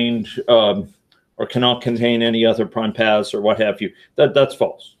contained, or cannot contain any other prime paths or what have you. That's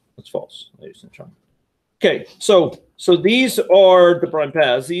false. That's false, ladies and gentlemen. Okay, so these are the prime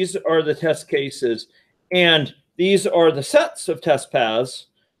paths. These are the test cases, and these are the sets of test paths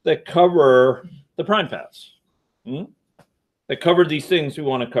that cover the prime paths. That cover these things we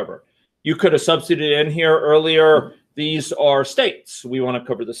want to cover. You could have substituted in here earlier. These are states. We want to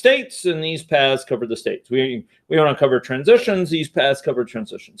cover the states, and these paths cover the states. We want to cover transitions. These paths cover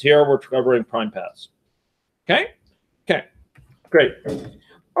transitions. Here we're covering prime paths. Okay? Okay. Great.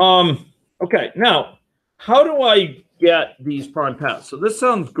 Okay. Now, how do I get these prime paths? So this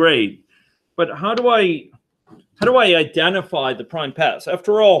sounds great, but how do I identify the prime paths?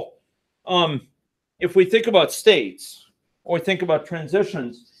 After all, if we think about states or we think about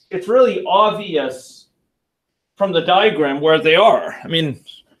transitions, it's really obvious from the diagram where they are. I mean,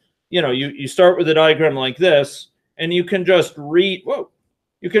 you start with a diagram like this, and you can just read.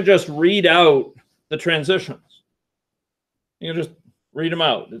 You can just read out the transitions. You can just read them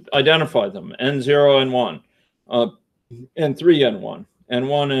out, identify them: N0, N1, N3, N1,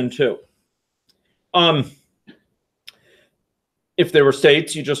 N1, N2. If they were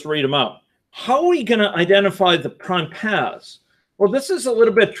states, you just read them out. How are we going to identify the prime paths? Well, this is a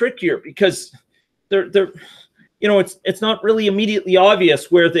little bit trickier because it's not really immediately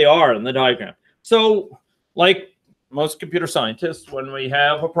obvious where they are in the diagram. So, like most computer scientists, when we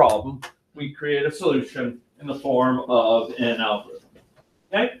have a problem, we create a solution in the form of an algorithm.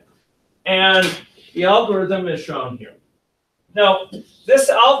 Okay? And the algorithm is shown here. Now, this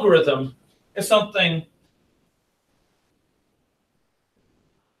algorithm is something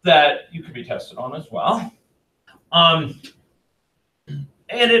that you could be tested on as well.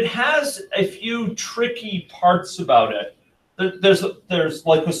 And it has a few tricky parts about it. There's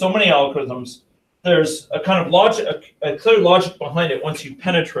like with so many algorithms, there's a kind of logic, a clear logic behind it once you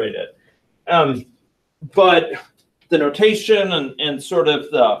penetrate it. But the notation and sort of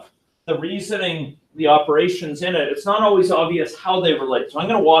the reasoning, the operations in it, it's not always obvious how they relate. So I'm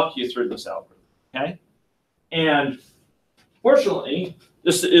going to walk you through this algorithm, okay? And fortunately,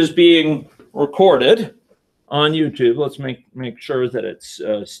 this is being recorded. on YouTube. Let's make sure that it's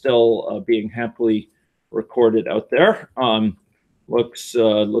still being happily recorded out there. Looks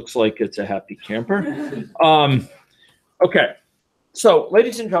like it's a happy camper. Okay, so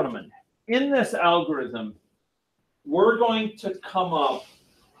ladies and gentlemen, in this algorithm, we're going to come up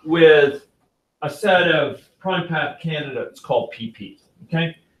with a set of prime path candidates called PP.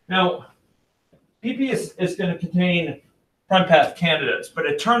 Okay, now PP is going to contain prime path candidates, but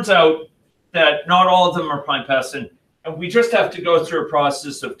it turns out that not all of them are prime paths, and we just have to go through a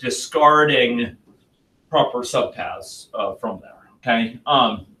process of discarding proper subpaths from there. Okay,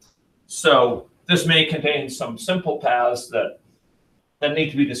 so this may contain some simple paths that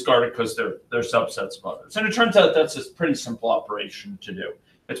need to be discarded because they're subsets of others, and it turns out that's a pretty simple operation to do.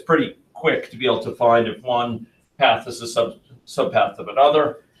 It's pretty quick to be able to find if one path is a subpath of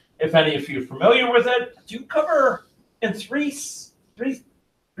another. If any of you are familiar with it, do you cover in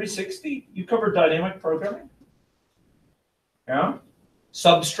 360? You cover dynamic programming? Yeah?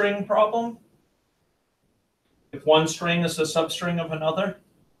 Substring problem? If one string is a substring of another?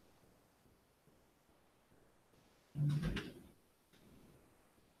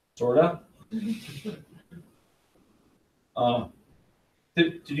 Sorta.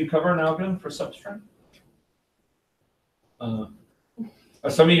 Did you cover an algorithm for substring? Are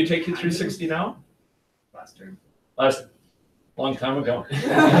some of you taking 360 now? Last long time ago.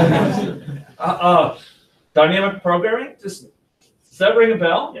 Dynamic programming? Does that ring a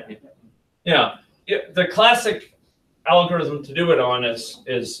bell? Yeah. The classic algorithm to do it on is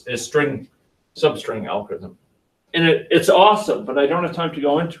string substring algorithm, and it's awesome. But I don't have time to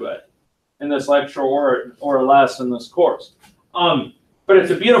go into it in this lecture or less in this course. But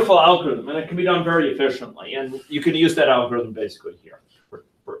it's a beautiful algorithm, and it can be done very efficiently. And you can use that algorithm basically here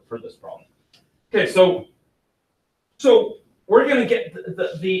for this problem. Okay, so we're going to get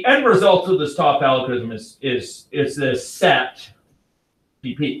the end result of this top algorithm is this set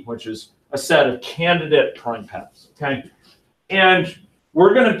PP, which is a set of candidate prime paths. Okay, and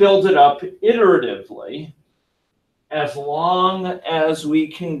we're going to build it up iteratively as long as we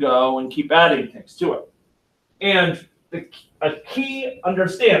can go and keep adding things to it. And a key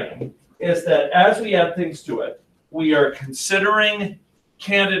understanding is that as we add things to it, we are considering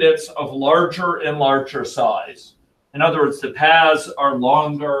candidates of larger and larger size. In other words, the paths are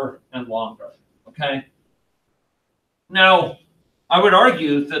longer and longer. Okay. Now, I would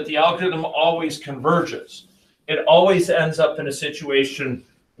argue that the algorithm always converges. It always ends up in a situation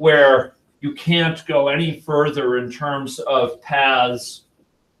where you can't go any further in terms of paths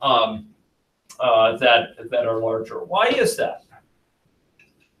that are larger. Why is that?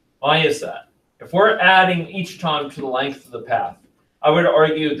 Why is that? If we're adding each time to the length of the path, I would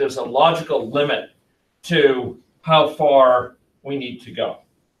argue there's a logical limit to how far we need to go.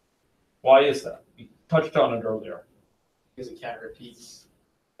 Why is that? We touched on it earlier. Because it can't repeat.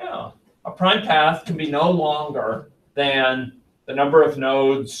 Yeah, a prime path can be no longer than the number of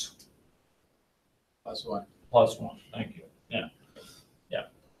nodes Plus one. plus one. Thank you. Yeah.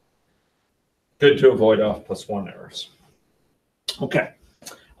 Good to avoid off plus one errors. Okay.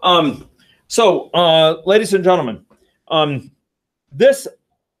 So, ladies and gentlemen, this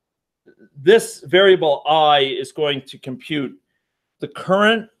variable I is going to compute the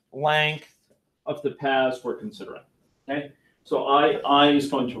current length of the paths we're considering. Okay. So I is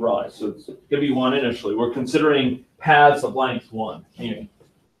going to rise. So it's going to be 1 initially. We're considering paths of length 1, meaning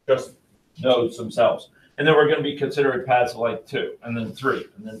just nodes themselves. And then we're going to be considering paths of length 2, and then 3,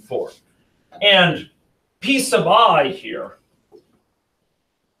 and then 4. And P sub I here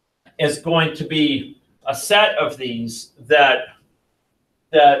is going to be a set of these that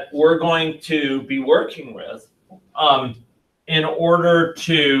we're going to be working with in order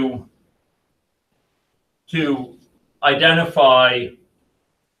to identify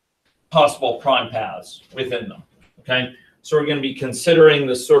possible prime paths within them. Okay, so we're going to be considering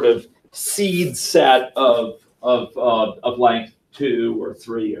this sort of seed set of length 2 or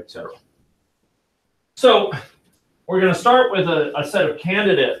 3, etc. So we're going to start with a set of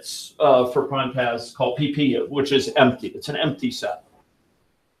candidates for prime paths called PP, which is empty. It's an empty set.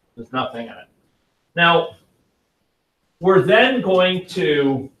 There's nothing in it. Now, we're then going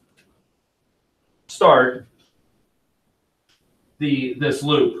to start this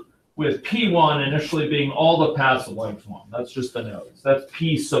loop with P1 initially being all the paths of length 1. That's just the nodes. That's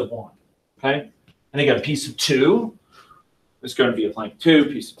P sub 1. Okay? And again, P sub 2 is going to be of length 2,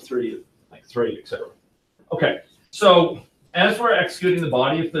 P sub 3 of length 3, etc. Okay, so as we're executing the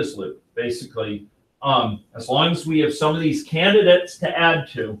body of this loop, basically, as long as we have some of these candidates to add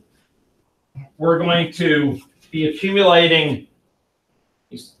to, we're going to be accumulating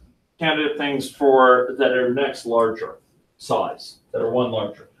these candidate things for that are next larger size, that are one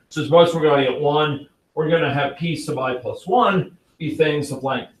larger. So suppose we're going to get 1, we're going to have p sub I plus 1 be things of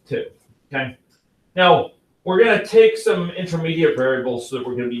length 2. Okay. Now, we're going to take some intermediate variables that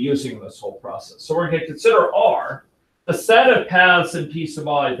we're going to be using in this whole process. So we're going to consider R, the set of paths in p sub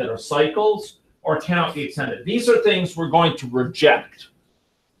I that are cycles or cannot be extended. These are things we're going to reject,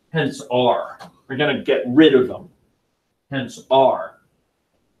 hence R. We're going to get rid of them, hence R.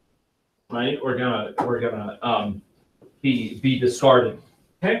 Right? We're gonna be discarding.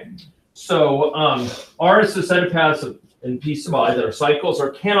 Okay. So R is the set of paths in p sub I that are cycles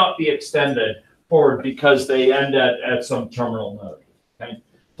or cannot be extended forward because they end at some terminal node. Okay.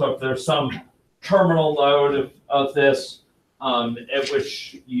 So if there's some terminal node of this at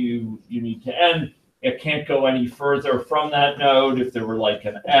which you need to end, it can't go any further from that node. If there were like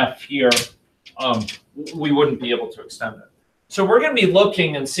an F here, we wouldn't be able to extend it. So we're going to be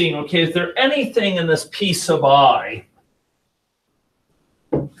looking and seeing, okay, is there anything in this p sub I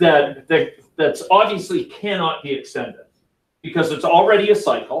that's obviously cannot be extended because it's already a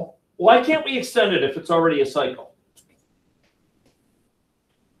cycle? Why can't we extend it if it's already a cycle?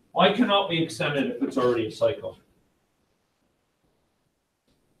 Why cannot we extend it if it's already a cycle?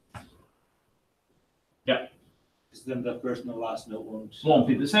 Yeah. Then the first and the last note Won't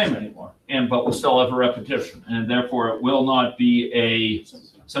be the same anymore, but we'll still have a repetition, and therefore it will not be a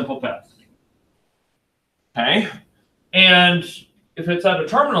simple path. Okay, and if it's at a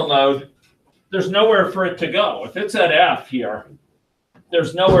terminal node, there's nowhere for it to go. If it's at F here,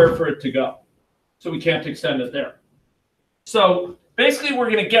 there's nowhere for it to go, so we can't extend it there. So basically,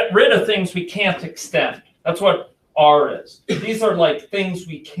 we're going to get rid of things we can't extend. That's what R is. These are like things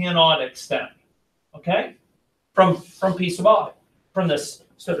we cannot extend. Okay. From p sub I, from this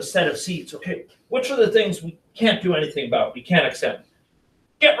sort of set of seeds. Okay, which are the things we can't do anything about? We can't extend.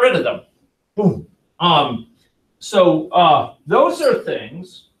 Get rid of them. Boom. So those are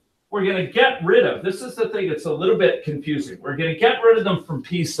things we're going to get rid of. This is the thing that's a little bit confusing. We're going to get rid of them from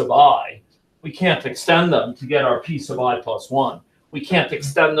p sub I. We can't extend them to get our p sub I plus 1. We can't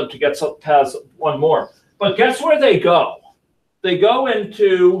extend them to get past 1 more. But guess where they go? They go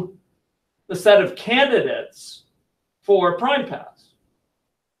into the set of candidates for prime paths.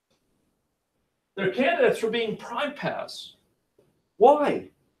 They're candidates for being prime paths. Why?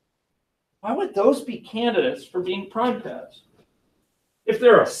 Why would those be candidates for being prime paths? If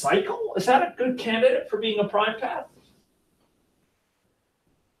they're a cycle, is that a good candidate for being a prime path?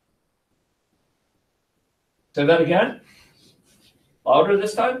 Say that again. Louder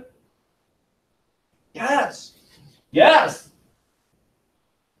this time. Yes. Yes.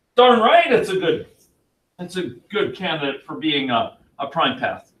 Darn right, it's a good candidate for being a prime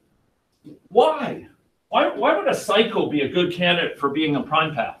path. Why? Why would a cycle be a good candidate for being a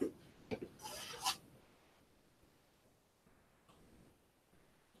prime path?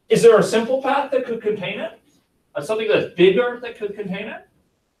 Is there a simple path that could contain it? Something that's bigger that could contain it?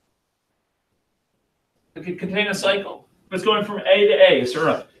 It could contain a cycle. If it's going from A to A, is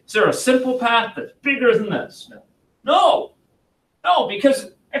there a simple path that's bigger than this? No. No,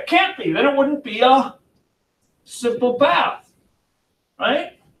 because it can't be. Then it wouldn't be a simple path,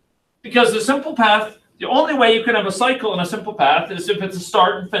 right? Because the simple path, the only way you can have a cycle in a simple path is if it's a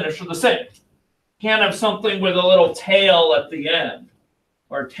start and finish are the same. You can't have something with a little tail at the end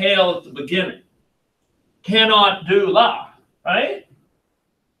or tail at the beginning. Cannot do that, right?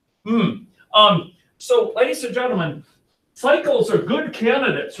 So, ladies and gentlemen, cycles are good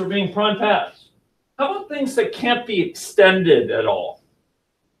candidates for being prime paths. How about things that can't be extended at all?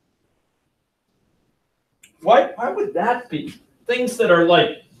 Why would that be? Things that are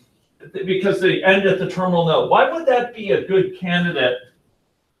like, because they end at the terminal node. Why would that be a good candidate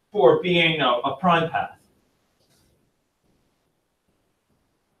for being a prime path?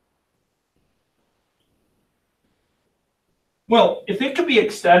 Well, if it could be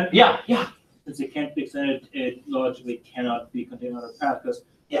extended, yeah. Since it can't be extended, it logically cannot be contained on a path, because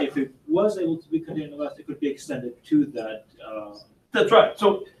if it was able to be contained on a path, it could be extended to that. That's right.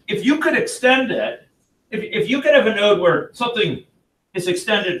 So if you could extend it, if you could have a node where something is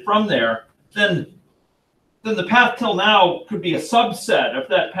extended from there, then the path till now could be a subset of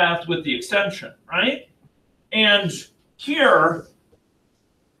that path with the extension, right? And here,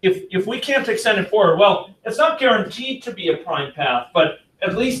 if we can't extend it forward, well, it's not guaranteed to be a prime path, but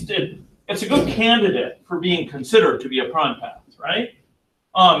at least it's a good candidate for being considered to be a prime path, right?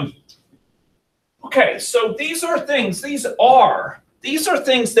 Okay, so these are things that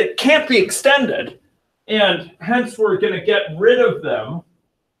can't be extended, and hence we're going to get rid of them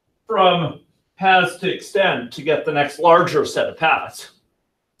from paths to extend to get the next larger set of paths.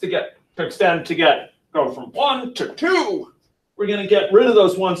 go from 1 to 2, we're going to get rid of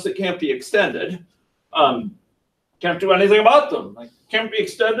those ones that can't be extended. Can't do anything about them. Like, can't be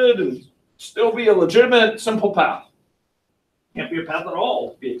extended and still be a legitimate simple path. Can't be a path at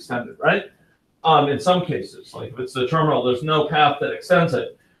all to be extended, right? In some cases, like if it's the terminal, there's no path that extends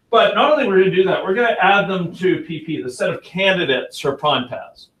it. But not only we're going to do that, we're going to add them to PP, the set of candidates for prime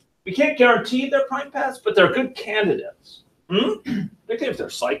paths. We can't guarantee they're prime paths, but they're good candidates. Particularly if they're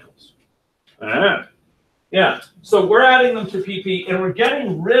cycles. Yeah, so we're adding them to PP, and we're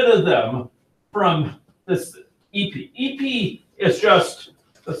getting rid of them from this EP. EP is just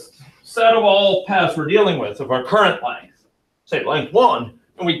the set of all paths we're dealing with of our current length, say length 1,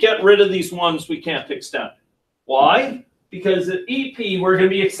 and we get rid of these ones we can't extend. Why? Because at EP, we're going to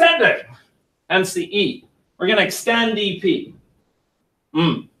be extending, hence the E. We're going to extend EP.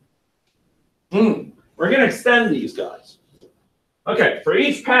 We're going to extend these guys. Okay, for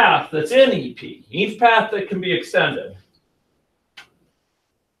each path that's in EP, each path that can be extended,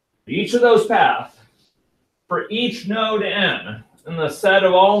 each of those paths, for each node n in the set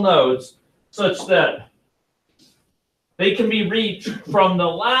of all nodes, such that they can be reached from the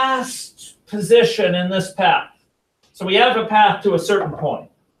last position in this path. So we have a path to a certain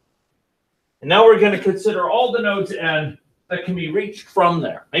point. And now we're going to consider all the nodes n that can be reached from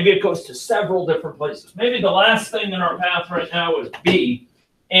there. Maybe it goes to several different places. Maybe the last thing in our path right now is B,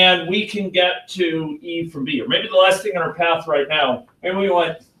 and we can get to E from B. Or maybe the last thing in our path right now, maybe we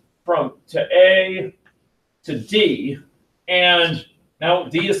went to A to D, and now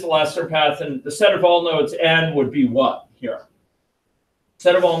D is the last in our path, and the set of all nodes n would be what here?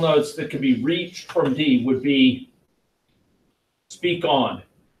 Set of all nodes that can be reached from D would be, speak on,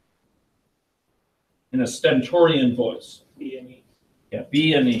 in a stentorian voice. B and E. Yeah,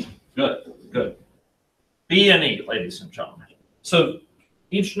 B and E. Good, good. B and E, ladies and gentlemen. So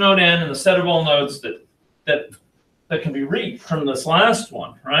each node n and the set of all nodes that can be reached from this last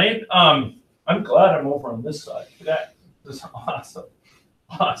one, right? I'm glad I'm over on this side. That is awesome.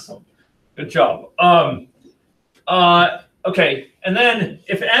 Awesome. Good job. Okay, and then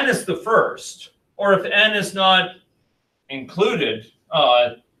if n is the first, or if n is not included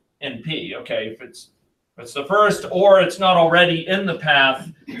in P, okay, if it's the first or it's not already in the path,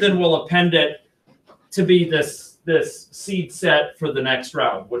 then we'll append it to be this seed set for the next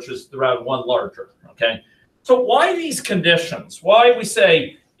round, which is the round 1 larger, okay? So why these conditions? Why we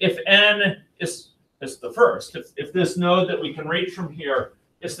say if n is the first, if this node that we can reach from here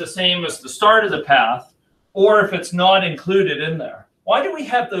is the same as the start of the path, or if it's not included in there. Why do we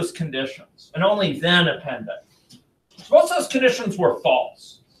have those conditions and only then append it? Suppose those conditions were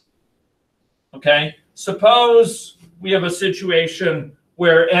false, okay? Suppose we have a situation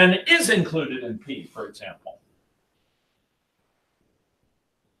where n is included in P, for example.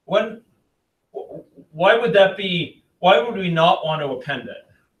 Why would that be? Why would we not want to append it?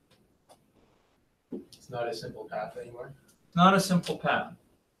 It's not a simple path anymore. Not a simple path.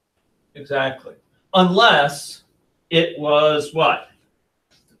 Exactly. Unless it was what?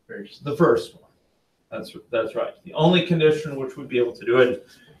 The first one. That's right. The only condition which would be able to do it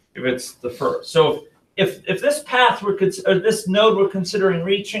if it's the first. So if this path or this node we're considering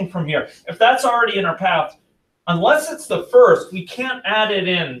reaching from here, if that's already in our path, unless it's the first, we can't add it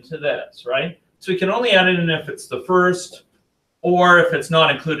in to this, right? So we can only add it in if it's the first or if it's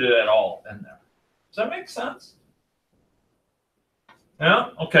not included at all in there. Does that make sense?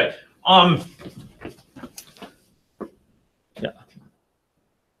 Yeah? Okay. Yeah.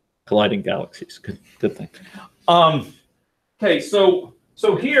 Colliding galaxies. Good thing. Okay, so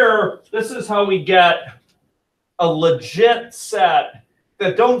here, this is how we get a legit set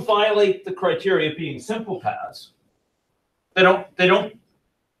that don't violate the criteria of being simple paths. They don't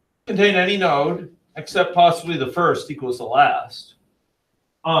contain any node except possibly the first equals the last.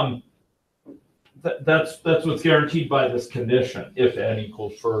 That's what's guaranteed by this condition, if n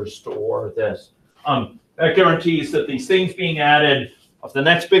equals first or this. That guarantees that these things being added of the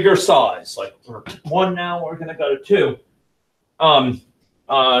next bigger size, like we're 1 now, we're going to go to 2.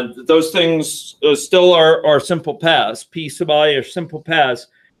 Those things still are simple paths. P sub I are simple paths.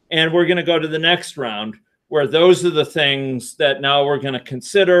 And we're going to go to the next round where those are the things that now we're going to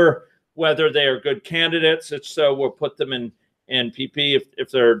consider whether they are good candidates. If so, we'll put them in PP.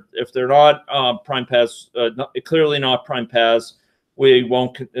 If they're not prime paths, clearly not prime paths,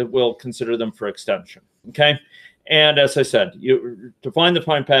 we'll consider them for extension. Okay. And as I said, to find the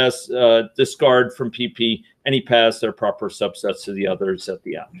prime paths, discard from PP any paths that are proper subsets of the others at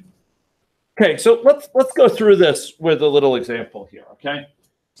the end. Okay, so let's go through this with a little example here. Okay,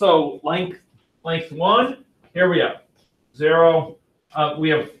 so length 1, here we are, 0, we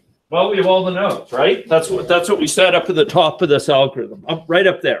have all the nodes, right? That's what we set up at the top of this algorithm, right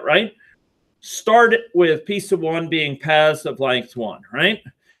up there, right? Start with p sub 1 being paths of length 1, right?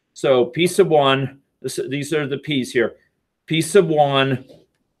 So p sub 1, these are the p's here. P sub 1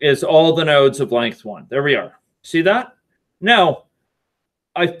 is all the nodes of length 1. There we are. See that? Now,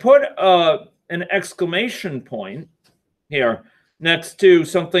 I've put an exclamation point here next to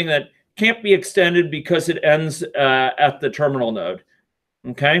something that can't be extended because it ends at the terminal node.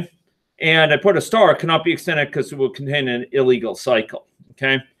 Okay? And I put a star, cannot be extended because it will contain an illegal cycle.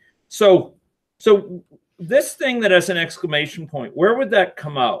 Okay? So this thing that has an exclamation point, where would that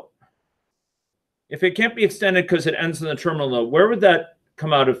come out? If it can't be extended because it ends in the terminal node, where would that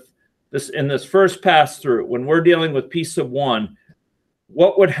come out of this in this first pass through? When we're dealing with p sub 1,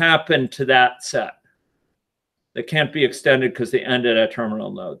 what would happen to that set that can't be extended because they end at a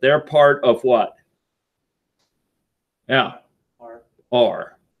terminal node? They're part of what? Yeah.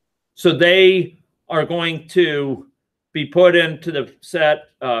 R. So they are going to be put into the set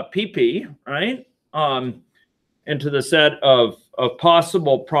PP, right? Into the set of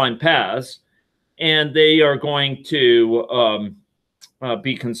possible prime paths, and they are going to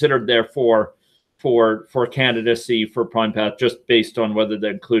be considered therefore for candidacy for prime path just based on whether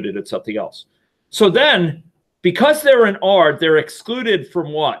they're included at something else. So then, because they're in R, they're excluded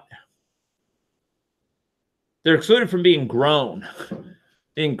from what? They're excluded from being grown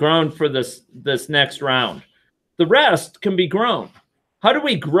for this next round. The rest can be grown. How do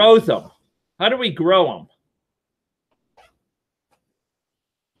we grow them? How do we grow them?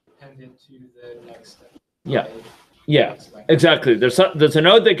 Appended to the next step. Yeah. Yeah, exactly. There's a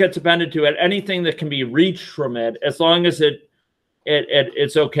node that gets appended to it. Anything that can be reached from it, as long as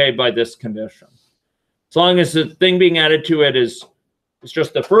it's okay by this condition. As long as the thing being added to it is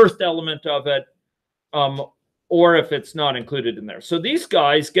just the first element of it, or if it's not included in there. So these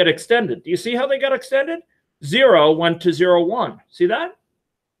guys get extended. Do you see how they got extended? 0 went to 0, 1. See that?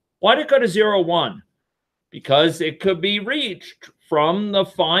 Why did it go to 0, 1? Because it could be reached from the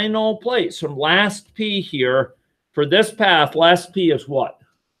final place, from last P here. For this path, last P is what?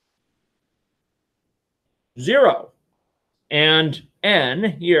 0. And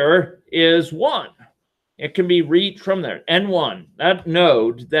N here is 1. It can be reached from there. N1, that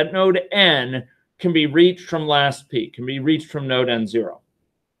node N can be reached from last P, can be reached from node N0.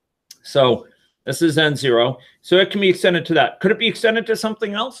 So this is N0. So it can be extended to that. Could it be extended to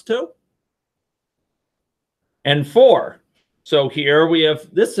something else too? N4. So here we have,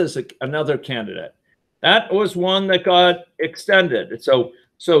 this is another candidate. That was one that got extended. So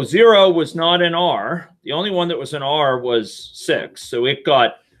 0 was not in R. The only one that was in R was 6. So it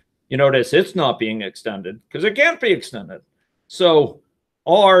got, you notice it's not being extended because it can't be extended. So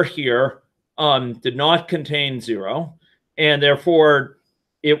R here did not contain 0, and therefore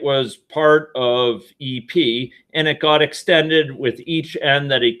it was part of EP, and it got extended with each N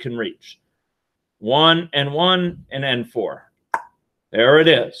that it can reach. 1, N1, and N4. There it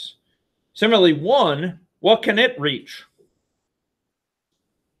is. Similarly, 1, what can it reach?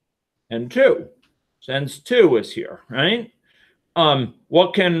 N2. Since 2 is here, right?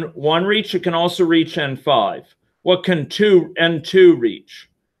 What can 1 reach? It can also reach N5. What can N2 reach?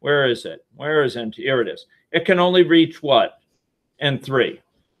 Where is it? Where is N2? Here it is. It can only reach what? N3.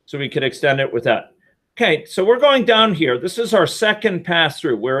 So we could extend it with that. Okay, so we're going down here. This is our second pass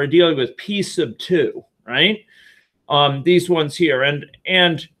through where we're dealing with P sub 2, right? These ones here.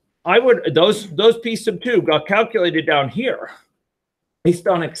 And I would, those P sub 2 got calculated down here based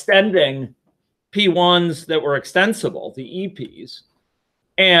on extending P1s that were extensible, the EPs.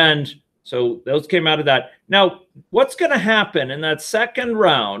 And so those came out of that. Now, what's going to happen in that second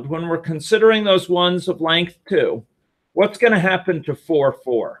round when we're considering those ones of length 2? What's going to happen to 4,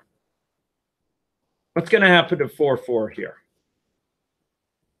 4? What's going to happen to 4, 4 here?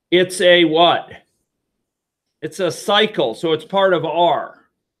 It's a what? It's a cycle, so it's part of R.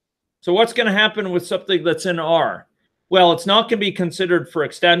 So what's going to happen with something that's in R? Well, it's not going to be considered for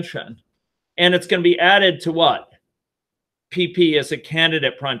extension, and it's going to be added to what? PP as a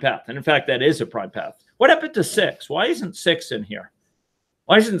candidate prime path. And in fact, that is a prime path. What happened to 6? Why isn't 6 in here?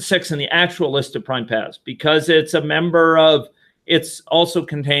 Why isn't 6 in the actual list of prime paths? Because it's a member of, it's also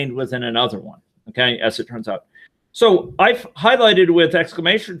contained within another one, okay, as it turns out. So I've highlighted with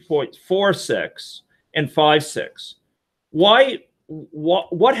exclamation points 4, 6 and 5, 6.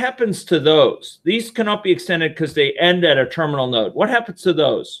 What happens to those? These cannot be extended because they end at a terminal node. What happens to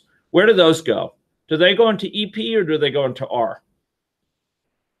those? Where do those go? Do they go into EP or do they go into R?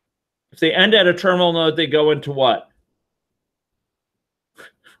 If they end at a terminal node, they go into what?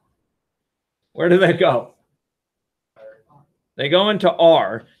 Where do they go? They go into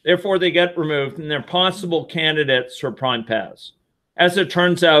R, therefore they get removed, and they're possible candidates for prime paths. As it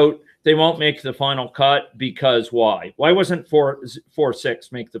turns out, they won't make the final cut because why? Why wasn't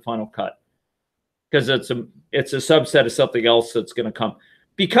 4,6 make the final cut? Because it's a subset of something else that's going to come.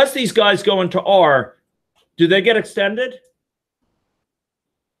 Because these guys go into R, do they get extended?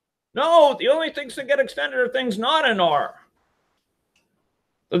 No, the only things that get extended are things not in R.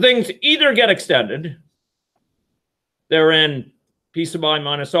 The things either get extended, they're in P sub I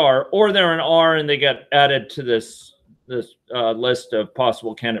minus R, or they're in R and they get added to this list of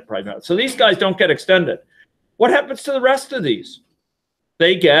possible candidate prime paths. So these guys don't get extended. What happens to the rest of these?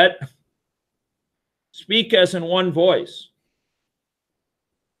 They get speak as in one voice.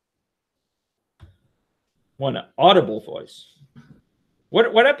 One audible voice.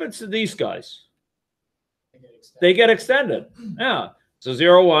 What happens to these guys? They get extended. Yeah. So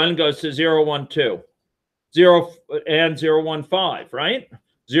 0, 1 goes to 0, 1, 2. 0 and 0, 1, 5, right?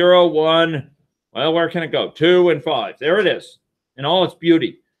 0, 1, well, where can it go? 2 and 5. There it is in all its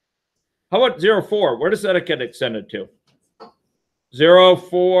beauty. How about 0, 4? Where does that get extended to? 0,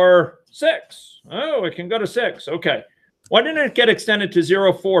 4, 6. Oh, it can go to 6. Okay. Why didn't it get extended to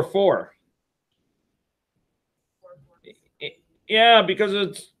 0, 4, 4? Yeah, because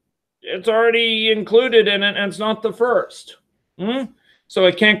it's already included in it and it's not the first. So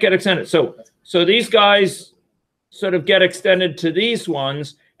it can't get extended. So these guys sort of get extended to these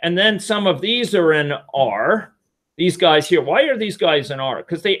ones, and then some of these are in R. These guys here. Why are these guys in R?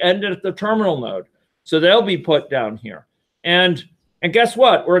 Because they ended at the terminal node. So they'll be put down here. And guess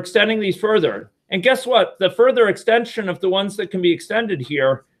what? We're extending these further. And guess what? The further extension of the ones that can be extended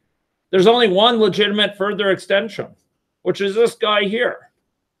here, there's only one legitimate further extension, which is this guy here.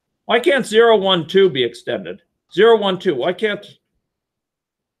 Why can't 0, 1, 2 be extended? 0, 1, 2. Why can't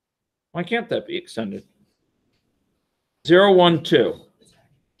that be extended? 0, 1, 2.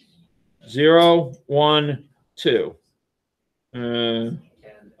 0, 1, 2.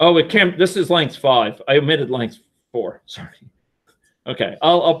 Oh, it can't. This is length 5. I omitted length 4. Sorry. Okay,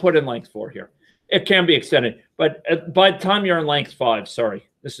 I'll put in length 4 here. It can be extended, but by the time you're in length 5, sorry,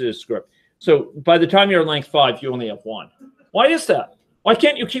 this is a script. So by the time you're in length 5, you only have 1. Why is that? Why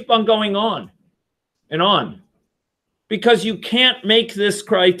can't you keep on going on and on? Because you can't make this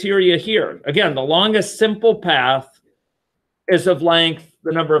criteria here. Again, the longest simple path is of length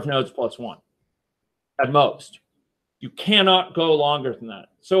the number of nodes plus 1 at most. You cannot go longer than that.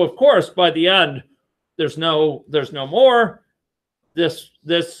 So of course, by the end, there's no more. This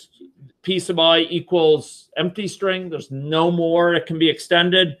P sub I equals empty string. There's no more. It can be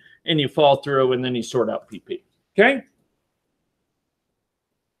extended, and you fall through, and then you sort out PP. Okay?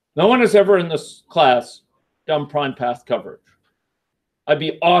 No one has ever in this class done prime path coverage. I'd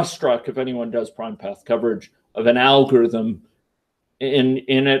be awestruck if anyone does prime path coverage of an algorithm in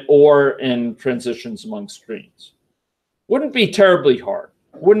it or in transitions among screens. Wouldn't be terribly hard.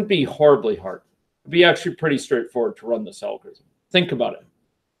 Wouldn't be horribly hard. It'd be actually pretty straightforward to run this algorithm. Think about it.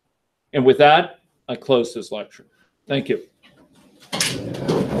 And with that, I close this lecture. Thank you.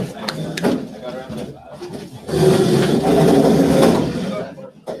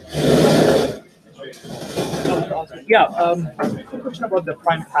 Yeah, quick question about the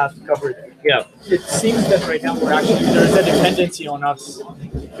prime path coverage. Yeah. It seems that right now there's a dependency on us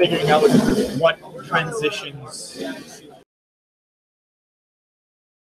figuring out what transitions